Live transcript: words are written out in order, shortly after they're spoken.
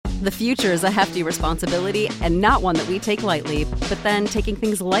The future is a hefty responsibility and not one that we take lightly, but then taking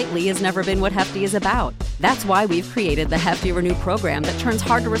things lightly has never been what Hefty is about. That's why we've created the Hefty Renew program that turns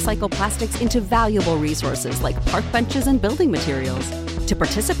hard-to-recycle plastics into valuable resources like park benches and building materials. To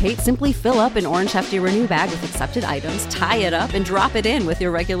participate, simply fill up an orange Hefty Renew bag with accepted items, tie it up, and drop it in with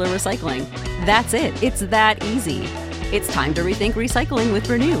your regular recycling. That's it. It's that easy. It's time to rethink recycling with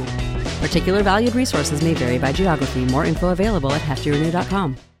Renew. Particular valued resources may vary by geography. More info available at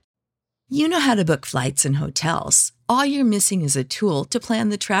heftyrenew.com. You know how to book flights and hotels. All you're missing is a tool to plan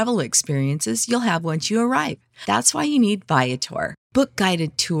the travel experiences you'll have once you arrive. That's why you need Viator. Book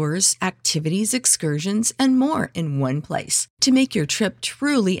guided tours, activities, excursions, and more in one place to make your trip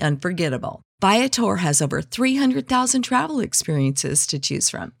truly unforgettable. Viator has over 300,000 travel experiences to choose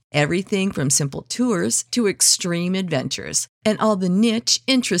from. Everything from simple tours to extreme adventures and all the niche,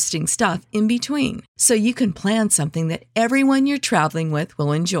 interesting stuff in between. So you can plan something that everyone you're traveling with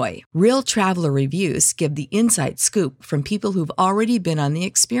will enjoy. Real traveler reviews give the inside scoop from people who've already been on the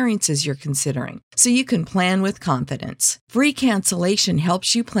experiences you're considering. So you can plan with confidence. Free cancellation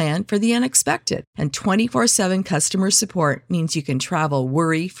helps you plan for the unexpected. And 24/7 customer support means you can travel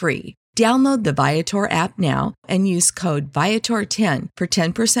worry-free. Download the Viator app now and use code Viator10 for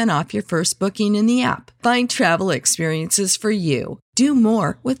 10% off your first booking in the app. Find travel experiences for you. Do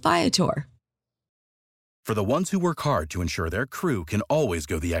more with Viator. For the ones who work hard to ensure their crew can always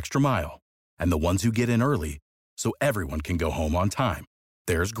go the extra mile, and the ones who get in early so everyone can go home on time,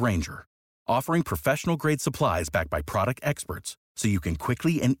 there's Grainger, offering professional-grade supplies backed by product experts so you can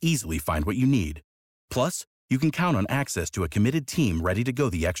quickly and easily find what you need. Plus, you can count on access to a committed team ready to go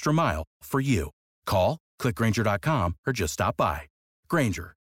the extra mile for you. Call, click Grainger.com, or just stop by.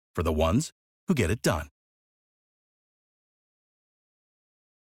 Grainger, for the ones who get it done.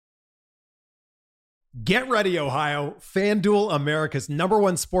 Get ready, Ohio. FanDuel, America's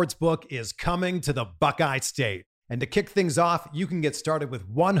 #1 sports book, is coming to the Buckeye State. And to kick things off, you can get started with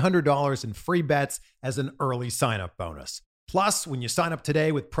 $100 in free bets as an early sign-up bonus. Plus, when you sign up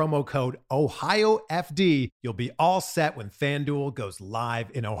today with promo code OhioFD, you'll be all set when FanDuel goes live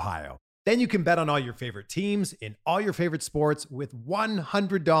in Ohio. Then you can bet on all your favorite teams in all your favorite sports with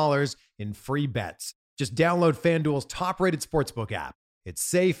 $100 in free bets. Just download FanDuel's top-rated sportsbook app. It's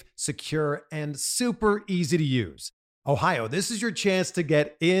safe, secure, and super easy to use. Ohio, this is your chance to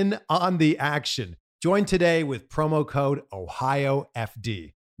get in on the action. Join today with promo code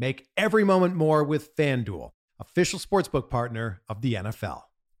OhioFD. Make every moment more with FanDuel, official sportsbook partner of the NFL.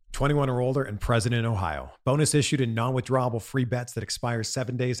 21 or older and present in Ohio. Bonus issued in non-withdrawable free bets that expires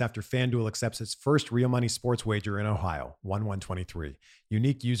 7 days after FanDuel accepts its first real money sports wager in Ohio, 1/1/23.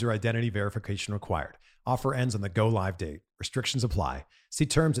 Unique user identity verification required. Offer ends on the go live date. Restrictions apply. See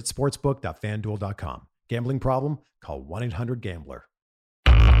terms at sportsbook.fanduel.com. Gambling problem? Call 1-800-GAMBLER.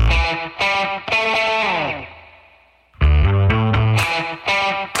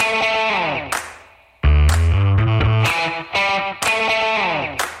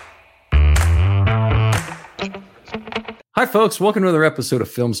 Hi, folks. Welcome to another episode of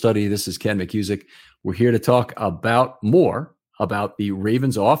Film Study. This is Ken McCusick. We're here to talk more about the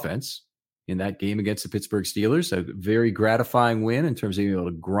Ravens offense in that game against the Pittsburgh Steelers. A very gratifying win in terms of being able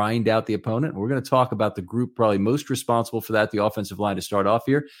to grind out the opponent. We're going to talk about the group probably most responsible for that, the offensive line, to start off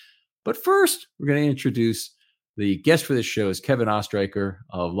here. But first, we're going to introduce the guest for this show is Kevin Ostreicher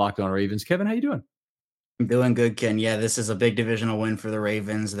of Locked On Ravens. Kevin, how you doing? I'm doing good, Ken. Yeah, this is a big divisional win for the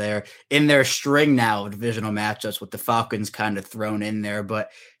Ravens. They're in their string now of divisional matchups with the Falcons kind of thrown in there. But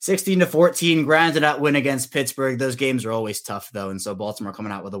 16-14, grinded out win against Pittsburgh. Those games are always tough, though. And so Baltimore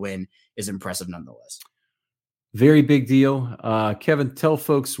coming out with a win is impressive nonetheless. Very big deal. Kevin, tell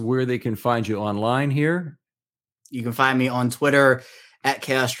folks where they can find you online here. You can find me on Twitter at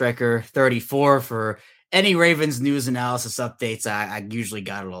ChaosStriker34 for any Ravens news, analysis, updates. I usually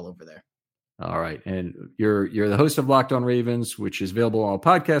got it all over there. All right. And you're the host of Locked On Ravens, which is available on all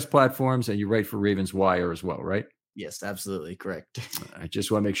podcast platforms, and you write for Ravens Wire as well, right? Yes, absolutely correct. I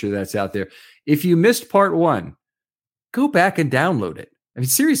just want to make sure that's out there. If you missed part one, go back and download it. I mean,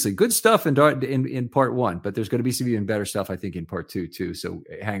 seriously, good stuff in part one, but there's going to be some even better stuff, I think, in part two, too. So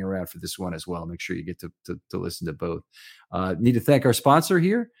hang around for this one as well. Make sure you get to listen to both. Need to thank our sponsor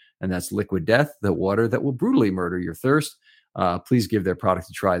here, and that's Liquid Death, the water that will brutally murder your thirst. Please give their product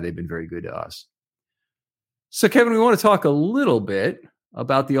a try. They've been very good to us. So, Kevin, we want to talk a little bit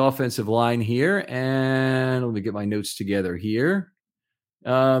about the offensive line here. And let me get my notes together here.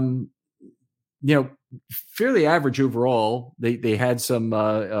 Fairly average overall. They had some,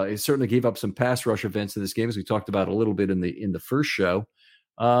 it certainly gave up some pass rush events in this game, as we talked about a little bit in the first show.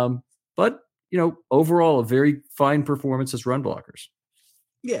 But overall, a very fine performance as run blockers.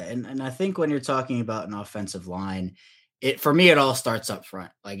 Yeah, and I think when you're talking about an offensive line, for me it all starts up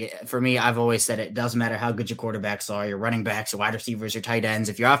front. For me, I've always said it doesn't matter how good your quarterbacks are, your running backs, your wide receivers, your tight ends.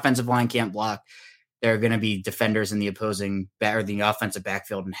 If your offensive line can't block, there are going to be defenders in the opposing or the offensive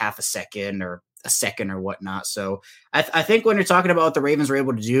backfield in half a second or a second or whatnot. So I think when you're talking about what the Ravens were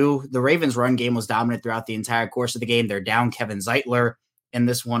able to do, the Ravens run game was dominant throughout the entire course of the game. They're down Kevin Zeitler in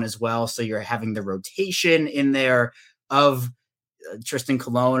this one as well. So you're having the rotation in there of Tristan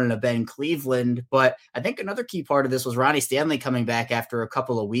Colon and a Ben Cleveland. But I think another key part of this was Ronnie Stanley coming back after a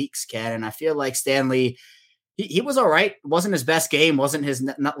couple of weeks, Ken. And I feel like Stanley, he was all right. Wasn't his best game. Wasn't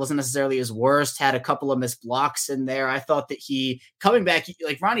necessarily his worst. Had a couple of missed blocks in there. I thought that he coming back,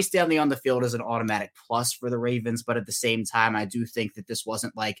 like Ronnie Stanley on the field is an automatic plus for the Ravens. But at the same time, I do think that this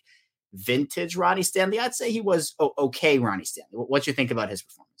wasn't like vintage Ronnie Stanley. I'd say he was okay Ronnie Stanley. What you think about his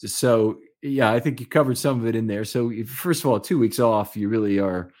performance? So, yeah, I think you covered some of it in there. So, first of all, 2 weeks off, you really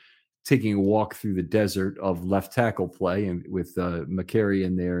are taking a walk through the desert of left tackle play, and with McCary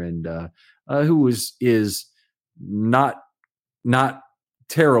in there, and who is not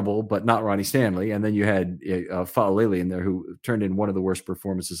terrible, but not Ronnie Stanley. And then you had Fa'alele in there, who turned in one of the worst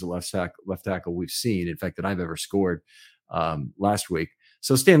performances of left tackle we've seen, in fact, that I've ever scored last week.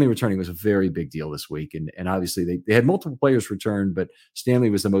 So Stanley returning was a very big deal this week. And obviously they had multiple players return, but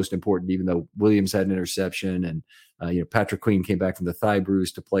Stanley was the most important, even though Williams had an interception, and Patrick Queen came back from the thigh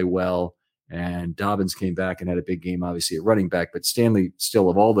bruise to play well. And Dobbins came back and had a big game, obviously, at running back. But Stanley, still,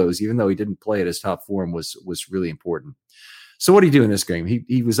 of all those, even though he didn't play at his top form, was really important. So what did he do in this game?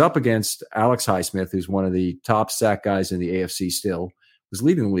 He was up against Alex Highsmith, who's one of the top sack guys in the AFC still, was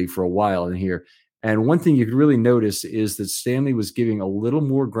leading the league for a while in here. And one thing you could really notice is that Stanley was giving a little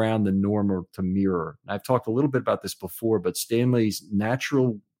more ground than normal to Mirror. I've talked a little bit about this before, but Stanley's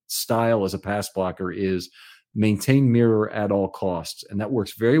natural style as a pass blocker is maintain mirror at all costs. And that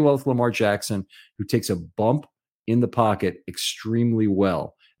works very well with Lamar Jackson, who takes a bump in the pocket extremely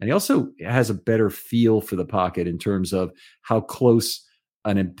well. And he also has a better feel for the pocket in terms of how close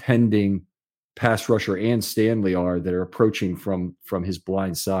an impending pass rusher and Stanley are that are approaching from his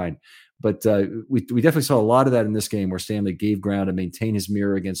blind side. But we definitely saw a lot of that in this game, where Stanley gave ground and maintained his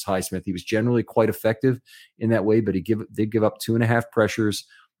mirror against Highsmith. He was generally quite effective in that way, but he did give up 2.5 pressures,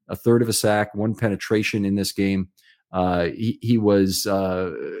 a third of a sack, 1 penetration in this game. He was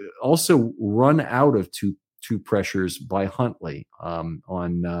also run out of two pressures by Huntley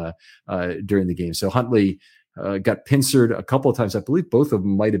during the game. So Huntley got pincered a couple of times. I believe both of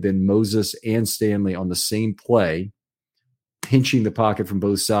them might have been Moses and Stanley on the same play, pinching the pocket from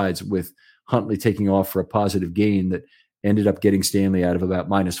both sides, with Huntley taking off for a positive gain that ended up getting Stanley out of about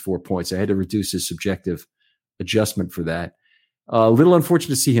 -4 points. I had to reduce his subjective adjustment for that. A little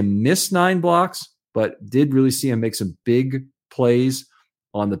unfortunate to see him miss 9 blocks, but did really see him make some big plays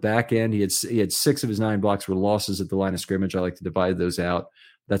on the back end. He had 6 of his 9 blocks were losses at the line of scrimmage. I like to divide those out.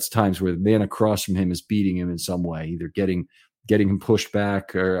 That's times where the man across from him is beating him in some way, either getting him pushed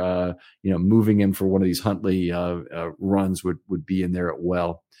back or moving him for one of these Huntley runs would be in there at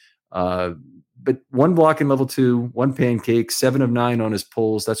well. But 1 block in level 2, 1 pancake, 7 of 9 on his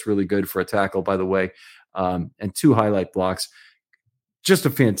pulls. That's really good for a tackle, by the way. And 2 highlight blocks. Just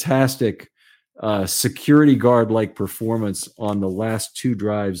a fantastic security guard-like performance on the last 2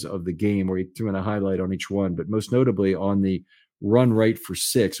 drives of the game, where he threw in a highlight on each one, but most notably on the run right for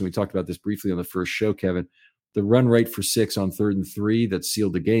 6. And we talked about this briefly on the first show, Kevin. The run right for 6 on 3rd and 3 that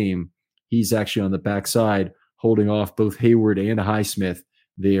sealed the game. He's actually on the backside holding off both Hayward and Highsmith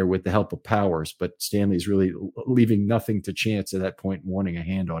there with the help of Powers. But Stanley's really leaving nothing to chance at that point, wanting a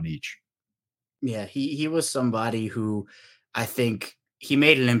hand on each. Yeah, he was somebody who I think he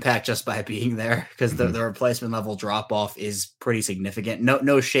made an impact just by being there, because the replacement level drop off is pretty significant.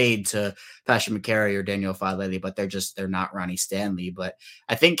 No shade to Patrick McCary or Daniel Fa'alele, but they're not Ronnie Stanley. But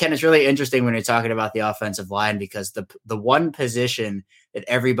I think, Ken, it's really interesting when you're talking about the offensive line, because the one position that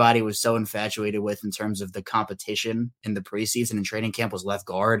everybody was so infatuated with in terms of the competition in the preseason and training camp was left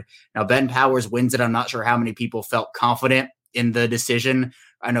guard. Now Ben Powers wins it. I'm not sure how many people felt confident in the decision.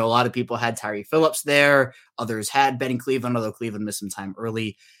 I know a lot of people had Tyree Phillips there. Others had Ben Cleveland, although Cleveland missed some time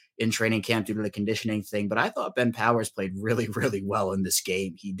early in training camp due to the conditioning thing. But I thought Ben Powers played really, really well in this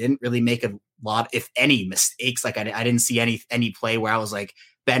game. He didn't really make a lot, if any, mistakes. Like I didn't see any play where I was like,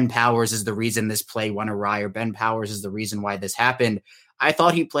 Ben Powers is the reason this play went awry, or Ben Powers is the reason why this happened. I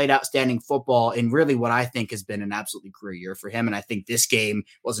thought he played outstanding football in really what I think has been an absolutely career year for him. And I think this game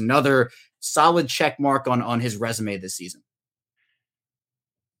was another solid check mark on his resume this season.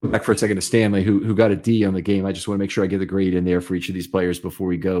 Back for a second to Stanley, who got a D on the game. I just want to make sure I get the grade in there for each of these players before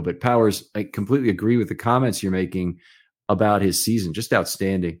we go. But Powers, I completely agree with the comments you're making about his season. Just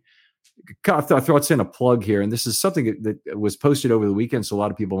outstanding. Thoughts in a plug here, and this is something that was posted over the weekend, so a lot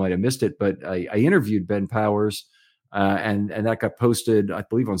of people might have missed it. But I interviewed Ben Powers, and that got posted, I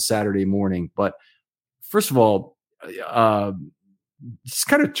believe, on Saturday morning. But first of all, he's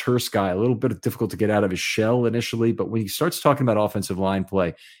kind of terse guy, a little bit difficult to get out of his shell initially. But when he starts talking about offensive line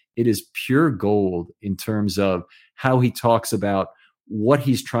play, it is pure gold in terms of how he talks about what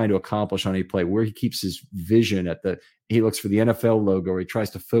he's trying to accomplish on a play, where he keeps his vision he looks for the NFL logo, or he tries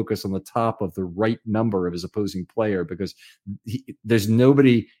to focus on the top of the right number of his opposing player, because there's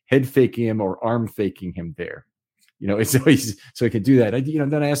nobody head faking him or arm faking him there. So he can do that.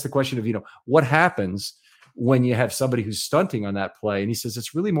 Then I asked the question of, what happens when you have somebody who's stunting on that play? And he says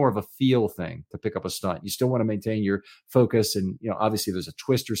it's really more of a feel thing to pick up a stunt. You still want to maintain your focus, and obviously there's a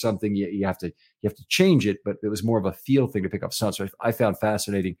twist or something, you have to change it, but it was more of a feel thing to pick up stunts. So I found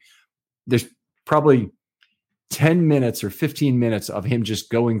fascinating. There's probably 10 minutes or 15 minutes of him just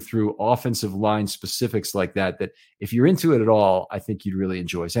going through offensive line specifics like that if you're into it at all, I think you'd really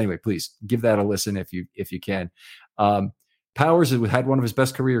enjoy. So anyway, please give that a listen if you can. Powers had one of his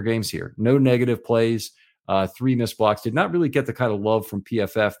best career games here. No negative plays. 3 missed blocks. Did not really get the kind of love from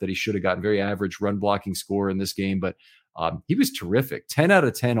PFF that he should have gotten. Very average run blocking score in this game, but he was terrific. 10 out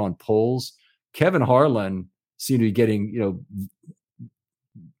of 10 on pulls. Kevin Harlan seemed to be getting,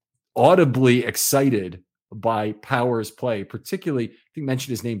 audibly excited by Powers' play, particularly, I think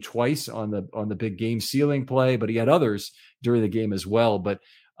mentioned his name twice on the big game ceiling play, but he had others during the game as well. But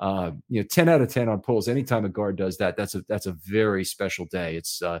 10 out of 10 on pulls. Anytime a guard does that, that's a very special day.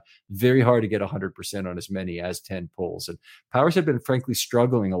 It's very hard to get 100% on as many as 10 pulls. And Powers had been frankly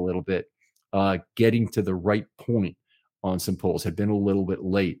struggling a little bit getting to the right point on some pulls, had been a little bit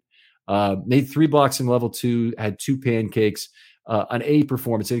late. Made 3 blocks in level 2, had 2 pancakes, an A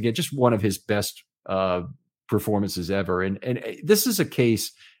performance. And again, just one of his best performances ever. And this is a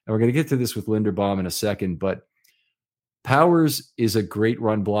case, and we're going to get to this with Linderbaum in a second, but Powers is a great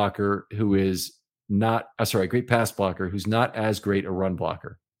run blocker who is not, great pass blocker who's not as great a run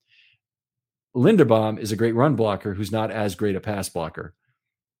blocker. Linderbaum is a great run blocker who's not as great a pass blocker.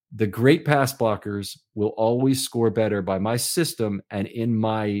 The great pass blockers will always score better by my system and in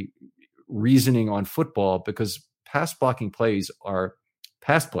my reasoning on football, because pass plays are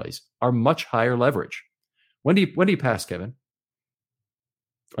much higher leverage. When do you pass, Kevin?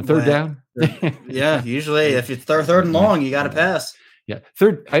 On third down? Yeah, usually if it's third and long, you got to pass. Yeah,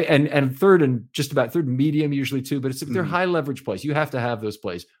 third and just about third and medium usually too. But they're high leverage plays. You have to have those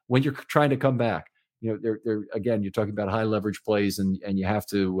plays when you're trying to come back. They're again, you're talking about high leverage plays, and you have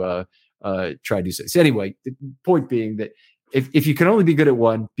to try to do so. So anyway, the point being that if you can only be good at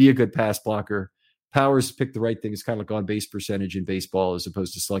one, be a good pass blocker. Powers picked the right thing. It's kind of like on base percentage in baseball as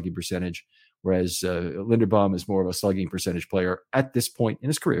opposed to slugging percentage. Whereas Linderbaum is more of a slugging percentage player at this point in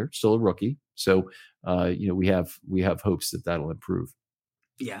his career, still a rookie. So, we have hopes that that'll improve.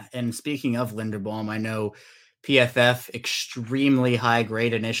 Yeah. And speaking of Linderbaum, I know PFF extremely high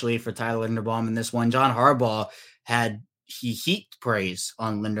grade initially for Tyler Linderbaum in this one. John Harbaugh had heaped praise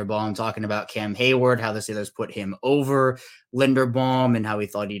on Linderbaum, talking about Cam Hayward, how the Steelers put him over Linderbaum and how he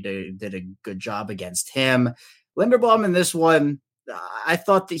thought he did a good job against him. Linderbaum in this one, I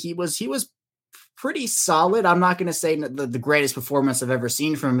thought that he was pretty solid. I'm not going to say the greatest performance I've ever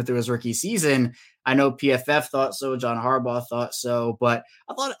seen from him through his rookie season. I know PFF thought so. John Harbaugh thought so, but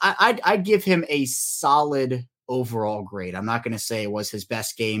I thought I'd give him a solid overall grade. I'm not going to say it was his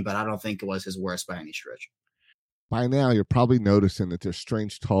best game, but I don't think it was his worst by any stretch. By now, you're probably noticing that there's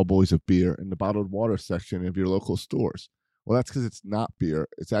strange tall boys of beer in the bottled water section of your local stores. Well, that's because it's not beer.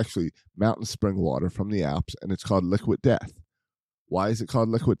 It's actually mountain spring water from the Alps, and it's called Liquid Death. Why is it called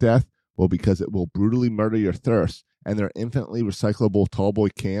Liquid Death? Well, because it will brutally murder your thirst, and their infinitely recyclable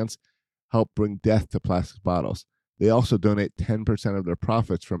tallboy cans help bring death to plastic bottles. They also donate 10% of their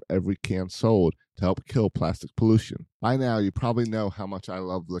profits from every can sold to help kill plastic pollution. By now, you probably know how much I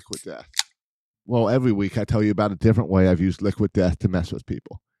love Liquid Death. Well, every week I tell you about a different way I've used Liquid Death to mess with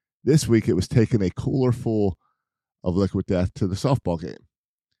people. This week it was taking a cooler full of Liquid Death to the softball game.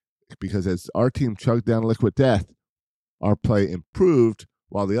 Because as our team chugged down Liquid Death, our play improved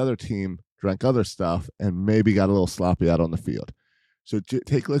while the other team drank other stuff and maybe got a little sloppy out on the field. So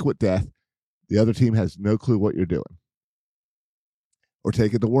take Liquid Death. The other team has no clue what you're doing. Or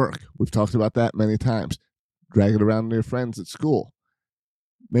take it to work. We've talked about that many times. Drag it around to your friends at school.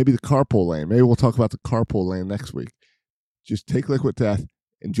 Maybe the carpool lane. Maybe we'll talk about the carpool lane next week. Just take Liquid Death.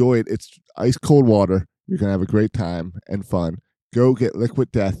 Enjoy it. It's ice cold water. You're going to have a great time and fun. Go get Liquid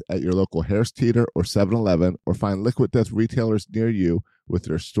Death at your local Harris Teeter or 7-Eleven, or find Liquid Death retailers near you with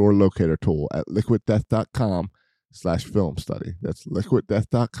their store locator tool at liquiddeath.com. liquiddeath.com/film study. That's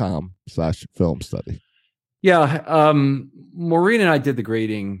liquiddeath.com/film study. Yeah. Maureen and I did the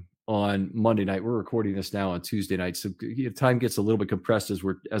grading on Monday night. We're recording this now on Tuesday night. So time gets a little bit compressed as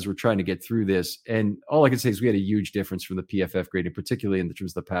we're trying to get through this. And all I can say is we had a huge difference from the PFF grading, particularly in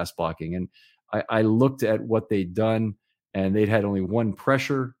terms of the pass blocking. And I looked at what they'd done, and they'd had only one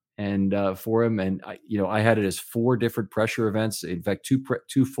pressure and for him. And I had it as 4 different pressure events. In fact,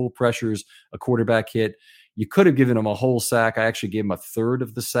 two full pressures, a quarterback hit. You could have given him a whole sack. I actually gave him a third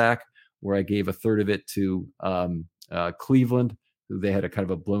of the sack, where I gave a third of it to Cleveland. They had a kind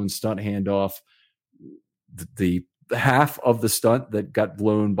of a blown stunt handoff. The half of the stunt that got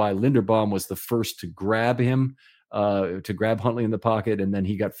blown by Linderbaum was the first to grab him, to grab Huntley in the pocket, and then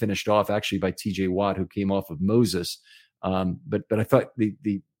he got finished off actually by T.J. Watt, who came off of Moses. But I thought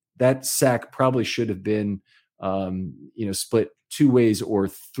that sack probably should have been split 2 ways or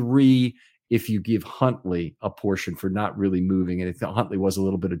 3 if you give Huntley a portion for not really moving. And I thought Huntley was a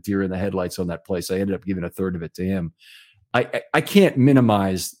little bit of deer in the headlights on that play, so I ended up giving a third of it to him. I can't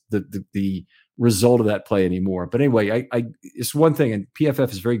minimize the result of that play anymore. But anyway, it's one thing, and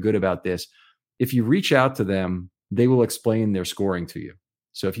PFF is very good about this. If you reach out to them, they will explain their scoring to you.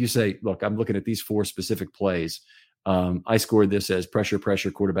 So if you say, look, I'm looking at these 4 specific plays. I scored this as pressure,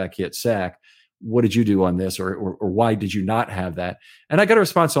 quarterback hit, sack. What did you do on this? Or why did you not have that? And I got a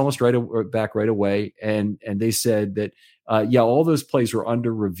response almost back right away. And they said that, all those plays were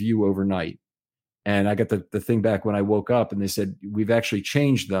under review overnight. And I got the thing back when I woke up, and they said, we've actually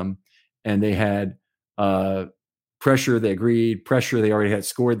changed them. And they had pressure, they agreed. Pressure, they already had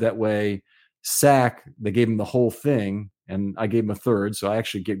scored that way. Sack, they gave them the whole thing, and I gave them a third. So I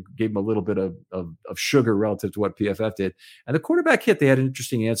actually gave them a little bit of sugar relative to what PFF did. And the quarterback hit, they had an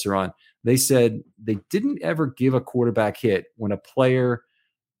interesting answer on. They said they didn't ever give a quarterback hit when a player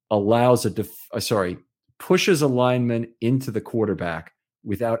allows pushes a lineman into the quarterback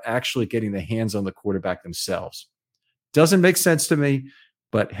without actually getting the hands on the quarterback themselves. Doesn't make sense to me,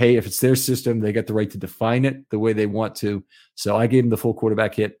 but hey, if it's their system, they get the right to define it the way they want to. So I gave him the full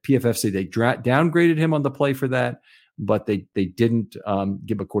quarterback hit. PFF said they downgraded him on the play for that, but they didn't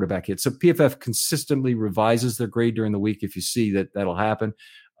give a quarterback hit. So PFF consistently revises their grade during the week. If you see that'll happen.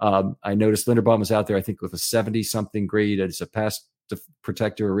 I noticed Linderbaum was out there, I think, with a 70-something grade as a pass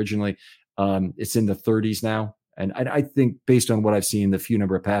protector originally. It's in the 30s now. And I think based on what I've seen, the few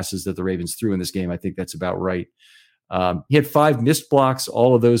number of passes that the Ravens threw in this game, I think that's about right. He had 5 missed blocks.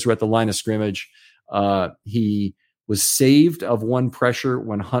 All of those were at the line of scrimmage. He was saved of 1 pressure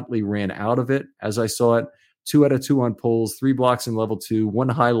when Huntley ran out of it, as I saw it. 2 out of 2 on pulls, 3 blocks in level 2, 1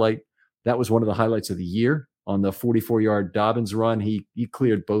 highlight. That was one of the highlights of the year on the 44-yard Dobbins run. He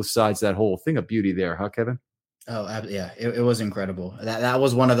cleared both sides. That whole thing of beauty there, huh, Kevin? Oh, yeah, it was incredible. That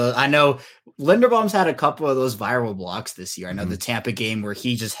was one of those. I know Linderbaum's had a couple of those viral blocks this year. I know the Tampa game where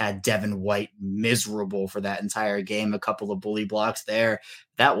he just had Devin White miserable for that entire game. A couple of bully blocks there.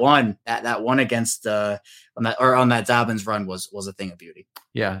 That one against on that Dobbins run was a thing of beauty.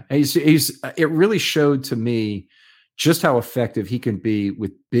 Yeah, it really showed to me just how effective he can be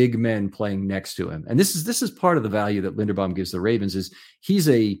with big men playing next to him. And this is part of the value that Linderbaum gives the Ravens is he's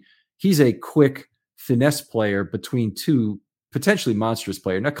a quick finesse player between 2 potentially monstrous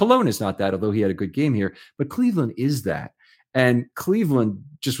players. Now, Cologne is not that, although he had a good game here, but Cleveland is that. And Cleveland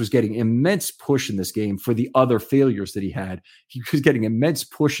just was getting immense push in this game for the other failures that he had. He was getting immense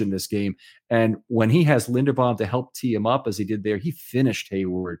push in this game. And when he has Linderbaum to help tee him up as he did there, he finished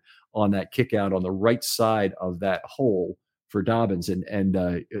Hayward on that kick out on the right side of that hole for Dobbins. And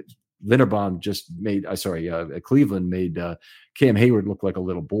Linderbaum just Cleveland made Cam Hayward look like a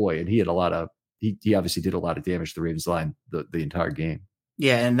little boy. And he had he obviously did a lot of damage to the Ravens line the entire game.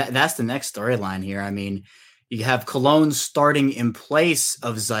 Yeah, and that's the next storyline here. I mean, you have Cologne starting in place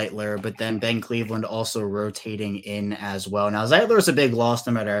of Zeitler, but then Ben Cleveland also rotating in as well. Now, Zeitler is a big loss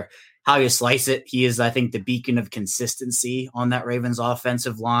no matter how you slice it. He is, I think, the beacon of consistency on that Ravens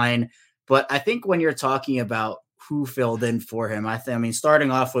offensive line. But I think when you're talking about who filled in for him, I mean,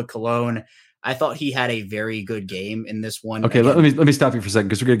 starting off with Cologne, I thought he had a very good game in this one. Okay, let me stop you for a second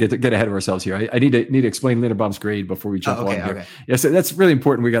because we're going to get ahead of ourselves here. I need to explain Linderbaum's grade before we jump on here. Okay. Yeah, so that's really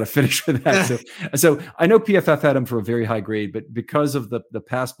important. We got to finish with that. So I know PFF had him for a very high grade, but because of the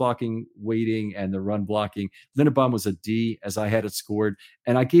pass blocking weighting and the run blocking, Linderbaum was a D as I had it scored,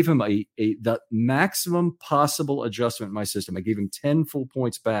 and I gave him the maximum possible adjustment in my system. I gave him 10 full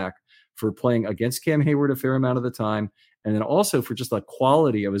points back for playing against Cam Hayward a fair amount of the time and then also for just the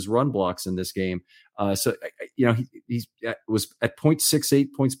quality of his run blocks in this game. He was at 0.68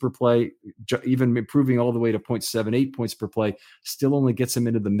 points per play, even improving all the way to 0.78 points per play, still only gets him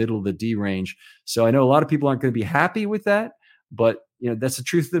into the middle of the D range. So I know a lot of people aren't going to be happy with that, but that's the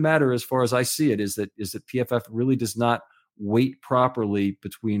truth of the matter as far as I see it, is that PFF really does not weight properly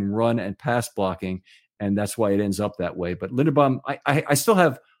between run and pass blocking, and that's why it ends up that way. But Linderbaum, I still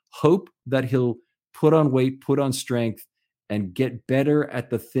have hope that he'll put on weight, put on strength, and get better at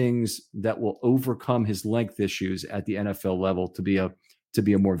the things that will overcome his length issues at the NFL level to be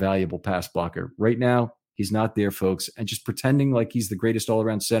a more valuable pass blocker. Right now, he's not there, folks, and just pretending like he's the greatest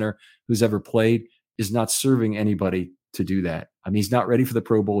all-around center who's ever played is not serving anybody to do that. I mean, he's not ready for the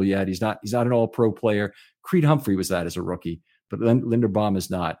Pro Bowl yet. He's not an all-pro player. Creed Humphrey was that as a rookie, but Linderbaum is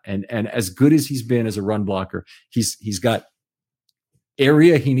not. And as good as he's been as a run blocker, he's got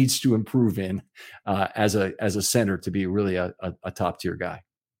area he needs to improve in as a center to be really a top tier guy.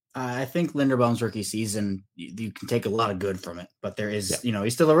 I think Linderbaum's rookie season, you can take a lot of good from it, but there is,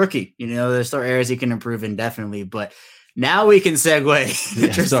 he's still a rookie. There's still areas he can improve in, definitely. But now we can segue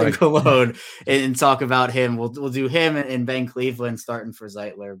to Tristan Colon and talk about him. We'll do him and Ben Cleveland starting for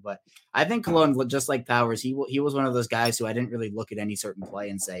Zeitler. But I think Colon, just like Powers, he was one of those guys who I didn't really look at any certain play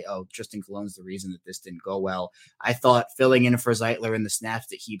and say, oh, Tristan Colon's the reason that this didn't go well. I thought filling in for Zeitler in the snaps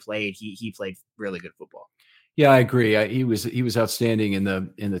that he played, he played really good football. Yeah, I agree. He was outstanding in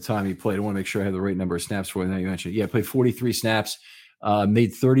the time he played. I want to make sure I have the right number of snaps for you. Now you mentioned, played 43 snaps.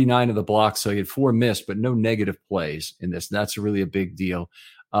 Made 39 of the blocks, so he had 4 missed, but no negative plays in this. And that's really a big deal.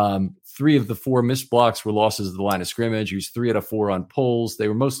 3 of the 4 missed blocks were losses at the line of scrimmage. He was 3 out of 4 on pulls. They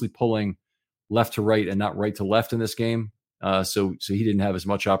were mostly pulling left to right and not right to left in this game. So he didn't have as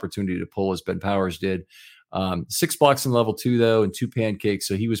much opportunity to pull as Ben Powers did. 6 blocks in level 2, though, and 2 pancakes.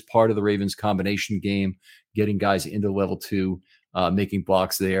 So he was part of the Ravens combination game, getting guys into level 2, making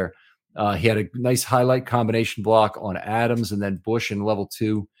blocks there. He had a nice highlight combination block on Adams and then Bush in level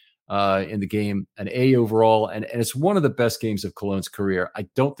 2 in the game, an A overall. And it's one of the best games of Colon's career. I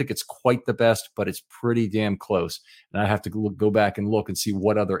don't think it's quite the best, but it's pretty damn close. And I have to go back and look and see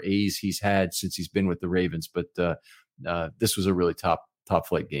what other A's he's had since he's been with the Ravens. But this was a really top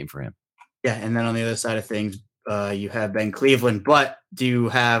flight game for him. Yeah. And then on the other side of things, you have Ben Cleveland, but do you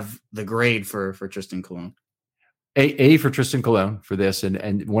have the grade for Tristan Colon? A for Tristan Colon for this,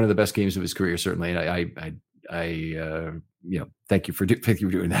 and one of the best games of his career, certainly. And I thank you for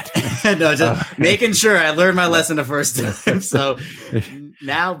doing that. No, just making sure I learned my lesson the first time. So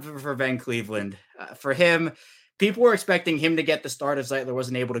now for Ben Cleveland, for him, people were expecting him to get the start if Zeitler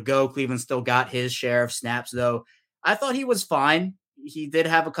wasn't able to go. Cleveland still got his share of snaps, though. I thought he was fine. He did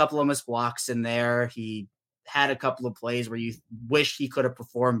have a couple of missed blocks in there. He had a couple of plays where you wish he could have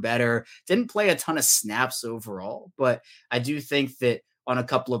performed better. Didn't play a ton of snaps overall, but I do think that on a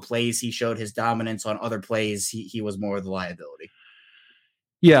couple of plays, he showed his dominance. On other plays, he was more of the liability.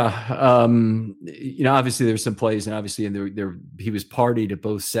 Yeah. Obviously there's some plays, and obviously he was party to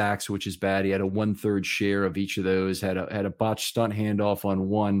both sacks, which is bad. He had a 1/3 share of each of those, had a botched stunt handoff on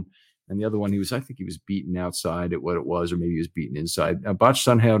one. And the other one, I think he was beaten outside at what it was, or maybe he was beaten inside. A botched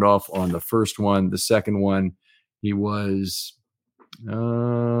stunt handoff on the first one. The second one, he was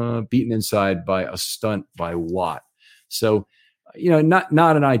beaten inside by a stunt by Watt. So, not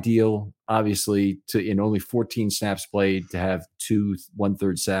an ideal, obviously, in only 14 snaps played to have 2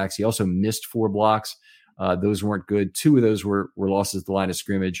 1/3 sacks. He also missed 4 blocks. Those weren't good. 2 of those were losses at the line of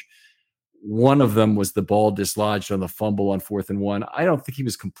scrimmage. One of them was the ball dislodged on the fumble on 4th and 1. I don't think he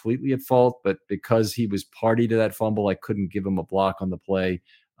was completely at fault, but because he was party to that fumble, I couldn't give him a block on the play.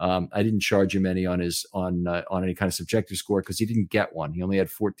 I didn't charge him any on any kind of subjective score because he didn't get one. He only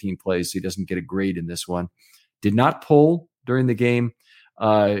had 14 plays, so he doesn't get a grade in this one. Did not pull during the game.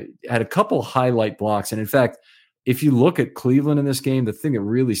 Had a couple highlight blocks, and in fact, if you look at Cleveland in this game, the thing that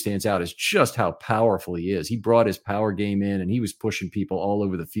really stands out is just how powerful he is. He brought his power game in, and he was pushing people all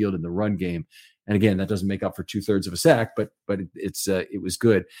over the field in the run game. And again, that doesn't make up for 2/3 of a sack, but it was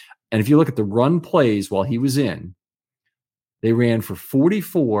good. And if you look at the run plays while he was in, they ran for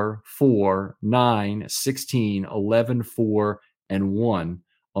 44, 4, 9, 16, 11, 4, and 1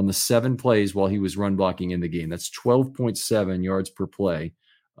 on the 7 plays while he was run blocking in the game. That's 12.7 yards per play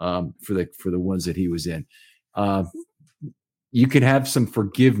for the ones that he was in. You can have some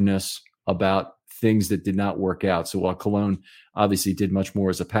forgiveness about things that did not work out. So while Colon obviously did much more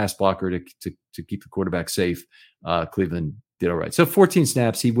as a pass blocker to keep the quarterback safe, Cleveland did all right. So 14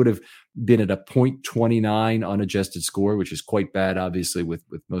 snaps, he would have been at a 0.29 unadjusted score, which is quite bad, obviously, with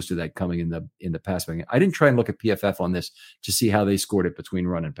most of that coming in the pass blocking. I didn't try and look at PFF on this to see how they scored it between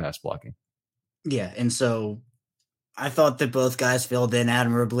run and pass blocking. Yeah, and so I thought that both guys filled in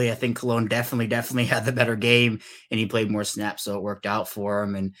admirably. I think Cologne definitely had the better game, and he played more snaps, so it worked out for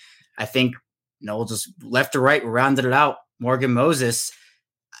him. And I think just left to right rounded it out. Morgan Moses.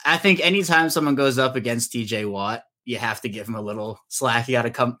 I think anytime someone goes up against TJ Watt, you have to give him a little slack. You got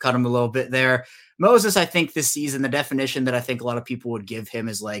to cut him a little bit there. Moses, I think this season, the definition that I think a lot of people would give him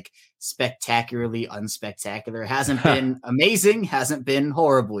is like spectacularly unspectacular. Hasn't been amazing, hasn't been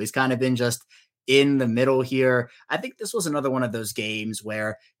horrible. He's kind of been just in the middle here. I think this was another one of those games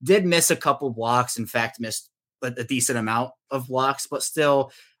where did miss a couple blocks. In fact, missed a decent amount of blocks, but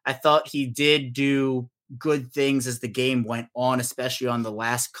still, I thought he did do good things as the game went on, especially on the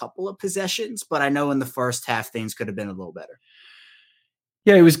last couple of possessions. But I know in the first half, things could have been a little better.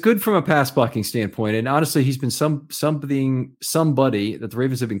 Yeah, it was good from a pass blocking standpoint. And honestly, he's been somebody that the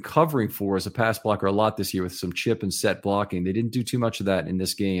Ravens have been covering for as a pass blocker a lot this year with some chip and set blocking. They didn't do too much of that in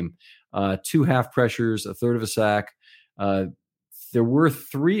this game. 2 half pressures, a third of a sack. There were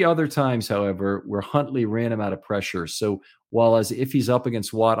 3 other times, however, where Huntley ran him out of pressure. So while if he's up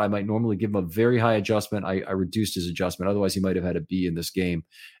against Watt, I might normally give him a very high adjustment, I reduced his adjustment. Otherwise, he might have had a B in this game.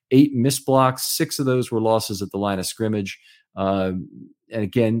 8 missed blocks, 6 of those were losses at the line of scrimmage. And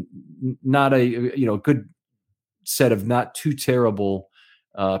again, not a good set of not too terrible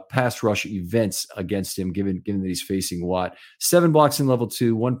pass rush events against him, given that he's facing Watt. 7 blocks in level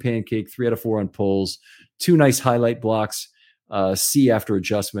 2, 1 pancake, 3 out of 4 on pulls, 2 nice highlight blocks. C after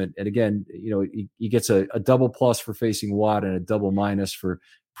adjustment. And again, he gets a double plus for facing Watt and a double minus for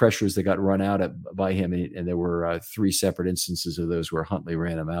pressures that got run out by him. And there were 3 separate instances of those where Huntley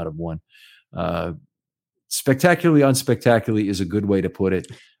ran him out of one. Spectacularly unspectacularly is a good way to put it.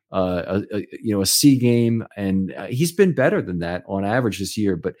 A C game, and he's been better than that on average this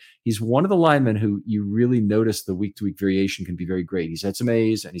year, but he's one of the linemen who you really notice the week to week variation can be very great. He's had some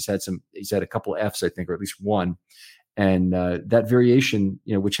A's and he's had a couple of F's, I think, or at least one. And that variation,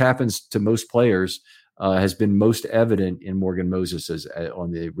 which happens to most players, has been most evident in Morgan Moses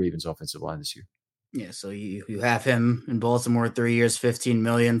on the Ravens offensive line this year. Yeah, so you have him in Baltimore, 3 years, $15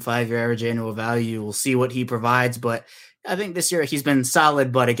 million, 5-year average annual value. We'll see what he provides, but I think this year he's been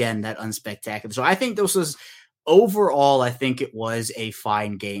solid, but again, that unspectacular. So I think this was overall, I think it was a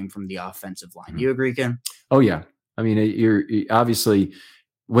fine game from the offensive line. You agree, Ken? Oh yeah. I mean, you're obviously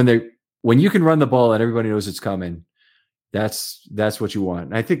when you can run the ball and everybody knows it's coming, that's what you want.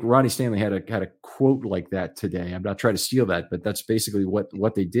 And I think Ronnie Stanley had a quote like that today. I'm not trying to steal that, but that's basically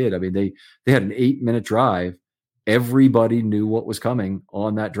what they did. I mean, they had an 8-minute drive. Everybody knew what was coming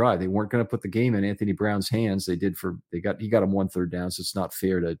on that drive. They weren't going to put the game in Anthony Brown's hands. He got him 1 third down. So it's not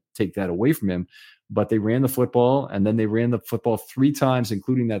fair to take that away from him, but they ran the football, and then they ran the football 3 times,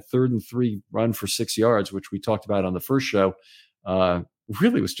 including that 3rd and 3 run for 6 yards, which we talked about on the first show.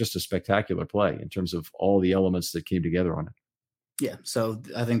 Really was just a spectacular play in terms of all the elements that came together on it. Yeah, so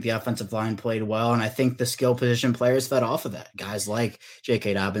I think the offensive line played well, and I think the skill position players fed off of that. Guys like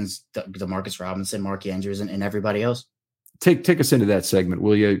J.K. Dobbins, Demarcus Robinson, Mark Andrews, and everybody else. Take us into that segment,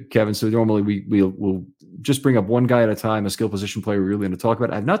 will you, Kevin? So normally we'll just bring up one guy at a time, a skill position player we're really going to talk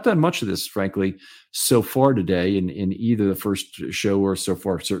about. I've not done much of this, frankly, so far today in either the first show or so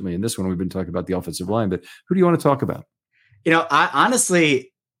far, certainly in this one. We've been talking about the offensive line, but who do you want to talk about?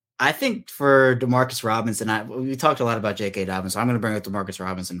 I think for Demarcus Robinson, we talked a lot about J.K. Dobbins, so I'm going to bring up Demarcus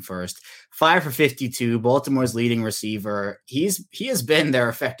Robinson first. 5 for 52, Baltimore's leading receiver. He has been their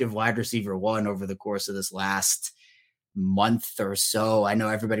effective wide receiver 1 over the course of this last month or so. I know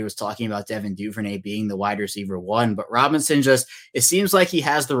everybody was talking about Devin Duvernay being the wide receiver 1, but Robinson it seems like he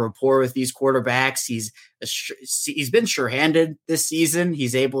has the rapport with these quarterbacks. He's been sure-handed this season.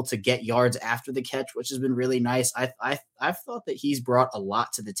 He's able to get yards after the catch, which has been really nice. I've thought that he's brought a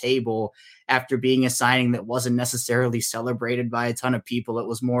lot to the table after being a signing that wasn't necessarily celebrated by a ton of people. It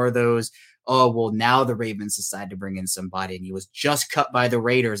was more of those, now the Ravens decided to bring in somebody, and he was just cut by the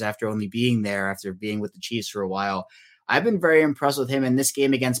Raiders after being with the Chiefs for a while. I've been very impressed with him in this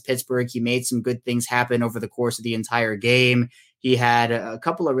game against Pittsburgh. He made some good things happen over the course of the entire game. He had a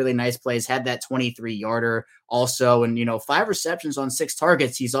couple of really nice plays, had that 23-yarder also, and 5 receptions on 6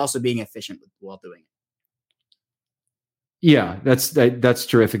 targets. He's also being efficient while doing it. Yeah, that's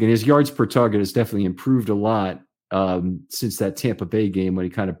terrific. And his yards per target has definitely improved a lot since that Tampa Bay game when he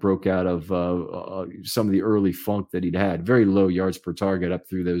kind of broke out of some of the early funk that he'd had. Very low yards per target up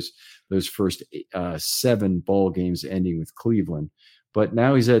through those first 7 ball games ending with Cleveland. But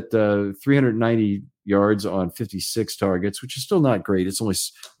now he's at 390 yards on 56 targets, which is still not great. It's only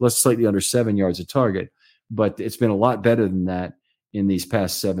slightly under 7 yards a target, but it's been a lot better than that in these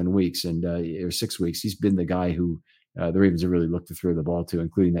past 7 weeks or 6 weeks. He's been the guy who the Ravens have really looked to throw the ball to,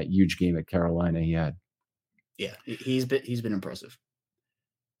 including that huge game at Carolina he had. Yeah, he's been impressive.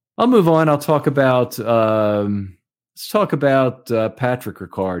 I'll move on. I'll talk about let's talk about Patrick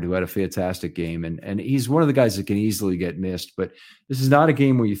Ricard, who had a fantastic game, and he's one of the guys that can easily get missed. But this is not a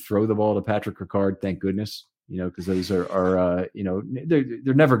game where you throw the ball to Patrick Ricard. Thank goodness, because those are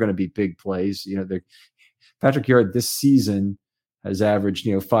they're never going to be big plays. Patrick Ricard this season has averaged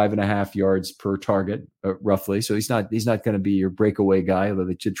 5.5 yards per target roughly. So he's not going to be your breakaway guy, although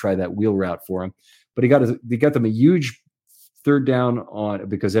they should try that wheel route for him. But they got them a huge third down on,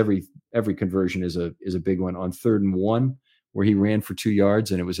 because every conversion is a big one, on 3rd and 1, where he ran for 2 yards,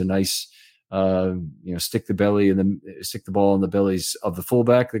 and it was a nice stick the ball in the bellies of the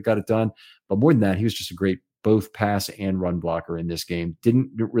fullback that got it done. But more than that, he was just a great both pass and run blocker in this game. He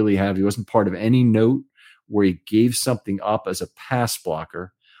wasn't part of any note where he gave something up as a pass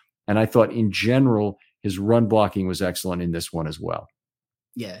blocker. And I thought in general, his run blocking was excellent in this one as well.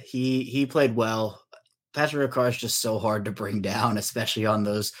 Yeah, he played well. Patrick Ricard is just so hard to bring down, especially on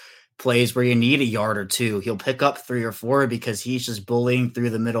those plays where you need a yard or two. He'll pick up 3 or 4 because he's just bullying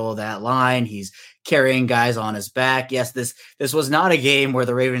through the middle of that line. He's carrying guys on his back. Yes, this was not a game where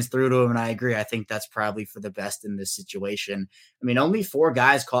the Ravens threw to him, and I agree. I think that's probably for the best in this situation. I mean, only 4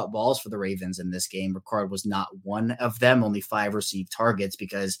 guys caught balls for the Ravens in this game. Ricard was not one of them. Only 5 received targets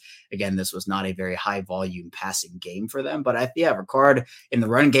because, again, this was not a very high volume passing game for them. But Ricard in the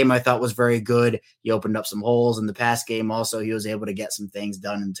run game I thought was very good. He opened up some holes in the pass game. Also, he was able to get some things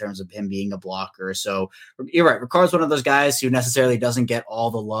done in terms of him being a blocker. So you're right. Ricard's one of those guys who necessarily doesn't get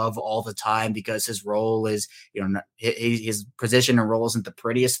all the love all the time because his role is, his position and role isn't the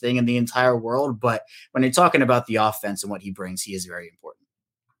prettiest thing in the entire world. But when you're talking about the offense and what he brings, he is very important.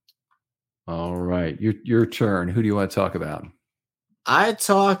 All right. Your turn. Who do you want to talk about? I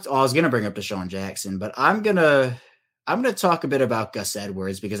was going to bring up DeSean Jackson, but I'm going to talk a bit about Gus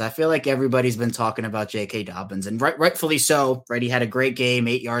Edwards because I feel like everybody's been talking about J.K. Dobbins, and rightfully so, right? He had a great game,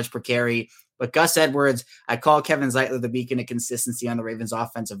 8 yards per carry. But Gus Edwards, I call Kevin Zeitler the beacon of consistency on the Ravens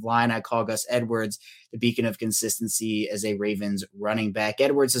offensive line. I call Gus Edwards the beacon of consistency as a Ravens running back.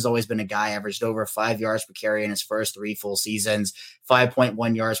 Edwards has always been a guy averaged over 5 yards per carry in his first 3 full seasons,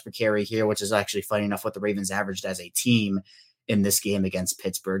 5.1 yards per carry here, which is actually funny enough what the Ravens averaged as a team in this game against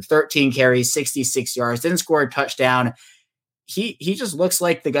Pittsburgh. 13 carries, 66 yards, didn't score a touchdown. He just looks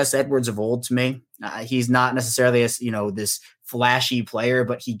like the Gus Edwards of old to me. He's not necessarily this flashy player,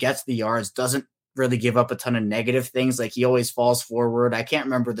 but he gets the yards, doesn't really give up a ton of negative things. Like he always falls forward. I can't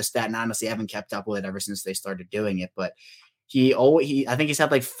remember the stat, and honestly, I haven't kept up with it ever since they started doing it, but I think he's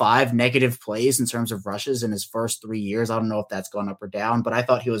had like 5 negative plays in terms of rushes in his first 3 years. I don't know if that's gone up or down, but I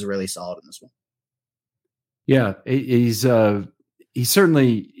thought he was really solid in this one. Yeah, he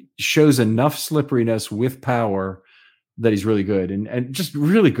certainly shows enough slipperiness with power that he's really good and just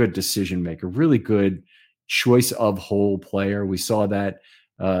really good decision maker, really good choice of whole player. We saw that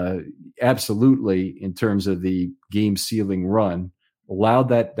absolutely in terms of the game sealing run, allowed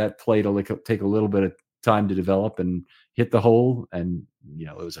that play to take a little bit of time to develop and hit the hole. And,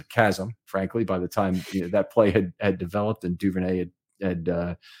 it was a chasm, frankly, by the time that play had developed and Duvernay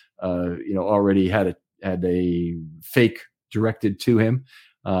had already had a fake directed to him.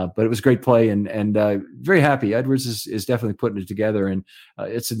 But it was a great play and very happy. Edwards is definitely putting it together. And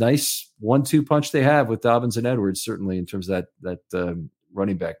it's a nice 1-2 punch they have with Dobbins and Edwards, certainly in terms of that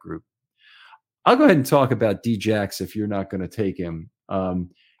running back group. I'll go ahead and talk about D-Jax if you're not going to take him.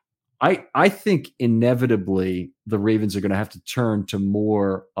 I think inevitably the Ravens are going to have to turn to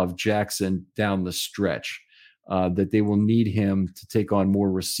more of Jackson down the stretch. That they will need him to take on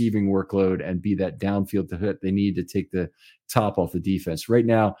more receiving workload and be that downfield to hit. They need to take the top off the defense. Right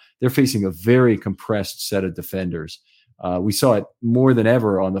now, they're facing a very compressed set of defenders. We saw it more than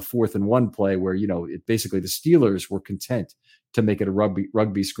ever on the 4th and 1 play where, basically the Steelers were content to make it a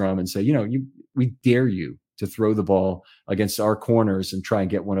rugby scrum and say, we dare you to throw the ball against our corners and try and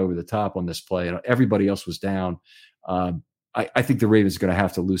get one over the top on this play. And everybody else was down. I think the Ravens are going to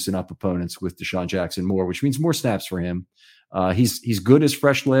have to loosen up opponents with DeSean Jackson more, which means more snaps for him. He's good as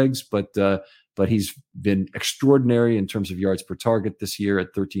fresh legs, but he's been extraordinary in terms of yards per target this year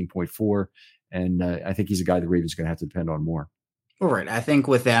at 13.4. And I think he's a guy the Ravens are going to have to depend on more. All right. I think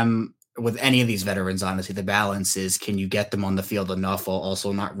with any of these veterans, honestly, the balance is, can you get them on the field enough while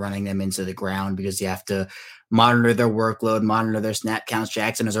also not running them into the ground, because you have to monitor their workload, monitor their snap counts.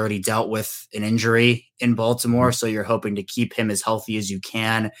 Jackson has already dealt with an injury in Baltimore, so you're hoping to keep him as healthy as you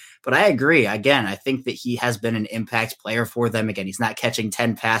can. But I agree. Again, I think that he has been an impact player for them. Again, he's not catching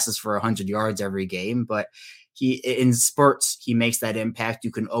 10 passes for 100 yards every game, but in spurts, he makes that impact.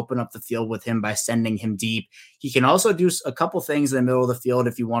 You can open up the field with him by sending him deep. He can also do a couple things in the middle of the field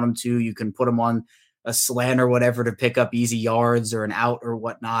if you want him to. You can put him on a slant or whatever to pick up easy yards or an out or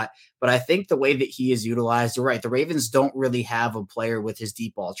whatnot. But I think the way that he is utilized, you're right. The Ravens don't really have a player with his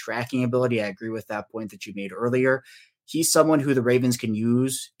deep ball tracking ability. I agree with that point that you made earlier. He's someone who the Ravens can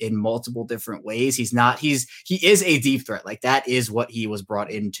use in multiple different ways. He is a deep threat. Like, that is what he was brought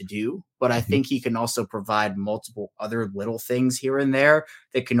in to do. But I think he can also provide multiple other little things here and there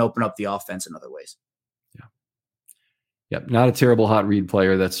that can open up the offense in other ways. Yep, not a terrible hot read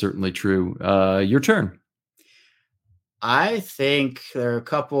player. That's certainly true. Your turn. I think there are a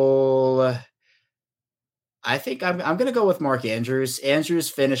couple. I think I'm going to go with Mark Andrews. Andrews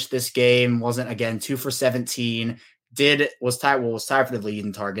finished this game, wasn't, again, 2 for 17. Was tied for the lead